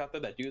esports orgs out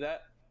there that do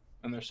that,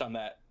 and there's some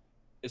that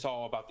it's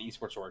all about the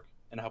esports org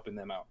and helping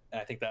them out.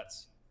 And I think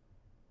that's,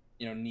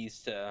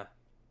 needs to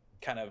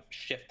kind of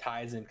shift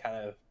ties and kind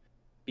of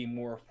be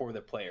more for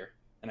the player.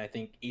 And I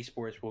think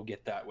esports will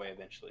get that way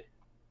eventually.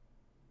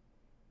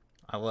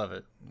 I love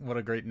it. What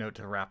a great note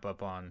to wrap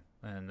up on,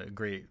 and a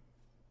great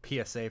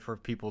PSA for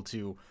people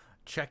to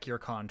check your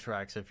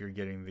contracts if you're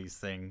getting these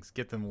things.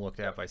 Get them looked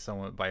at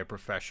by a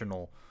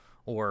professional,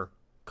 or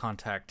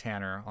contact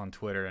Tanner on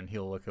Twitter and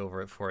he'll look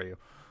over it for you.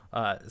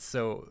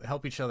 So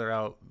help each other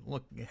out,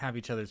 have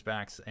each other's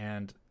backs,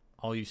 and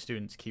all you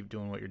students, keep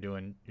doing what you're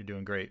doing. You're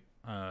doing great.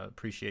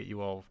 Appreciate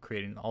you all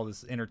creating all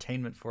this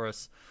entertainment for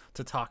us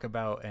to talk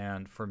about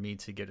and for me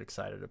to get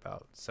excited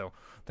about. So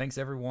thanks,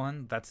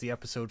 everyone. That's the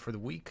episode for the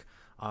week.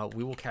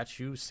 We will catch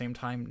you same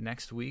time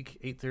next week,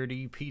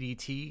 8:30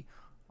 PDT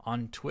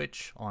on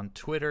Twitch, on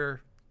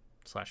Twitter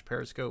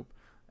 /Periscope,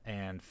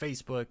 and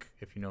Facebook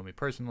if you know me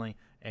personally,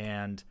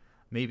 and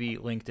maybe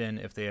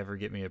LinkedIn if they ever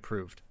get me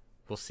approved.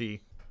 We'll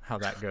see how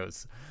that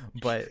goes.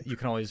 But you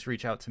can always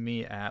reach out to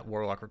me at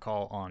Warlock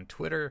Recall on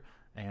Twitter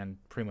and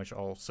pretty much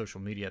all social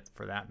media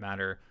for that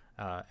matter.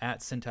 At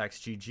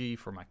SyntaxGG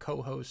for my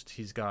co-host.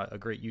 He's got a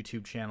great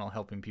YouTube channel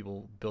helping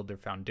people build their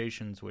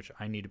foundations, which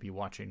I need to be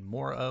watching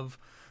more of.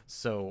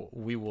 So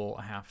we will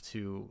have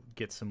to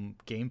get some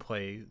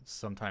gameplay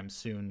sometime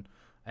soon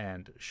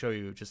and show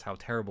you just how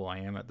terrible I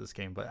am at this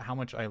game, but how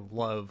much I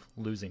love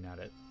losing at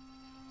it.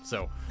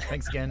 So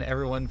thanks again,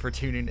 everyone, for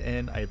tuning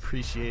in. I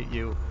appreciate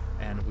you,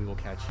 and we will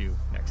catch you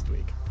next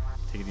week.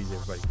 Take it easy,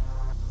 everybody.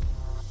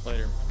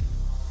 Later.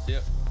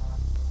 Yep.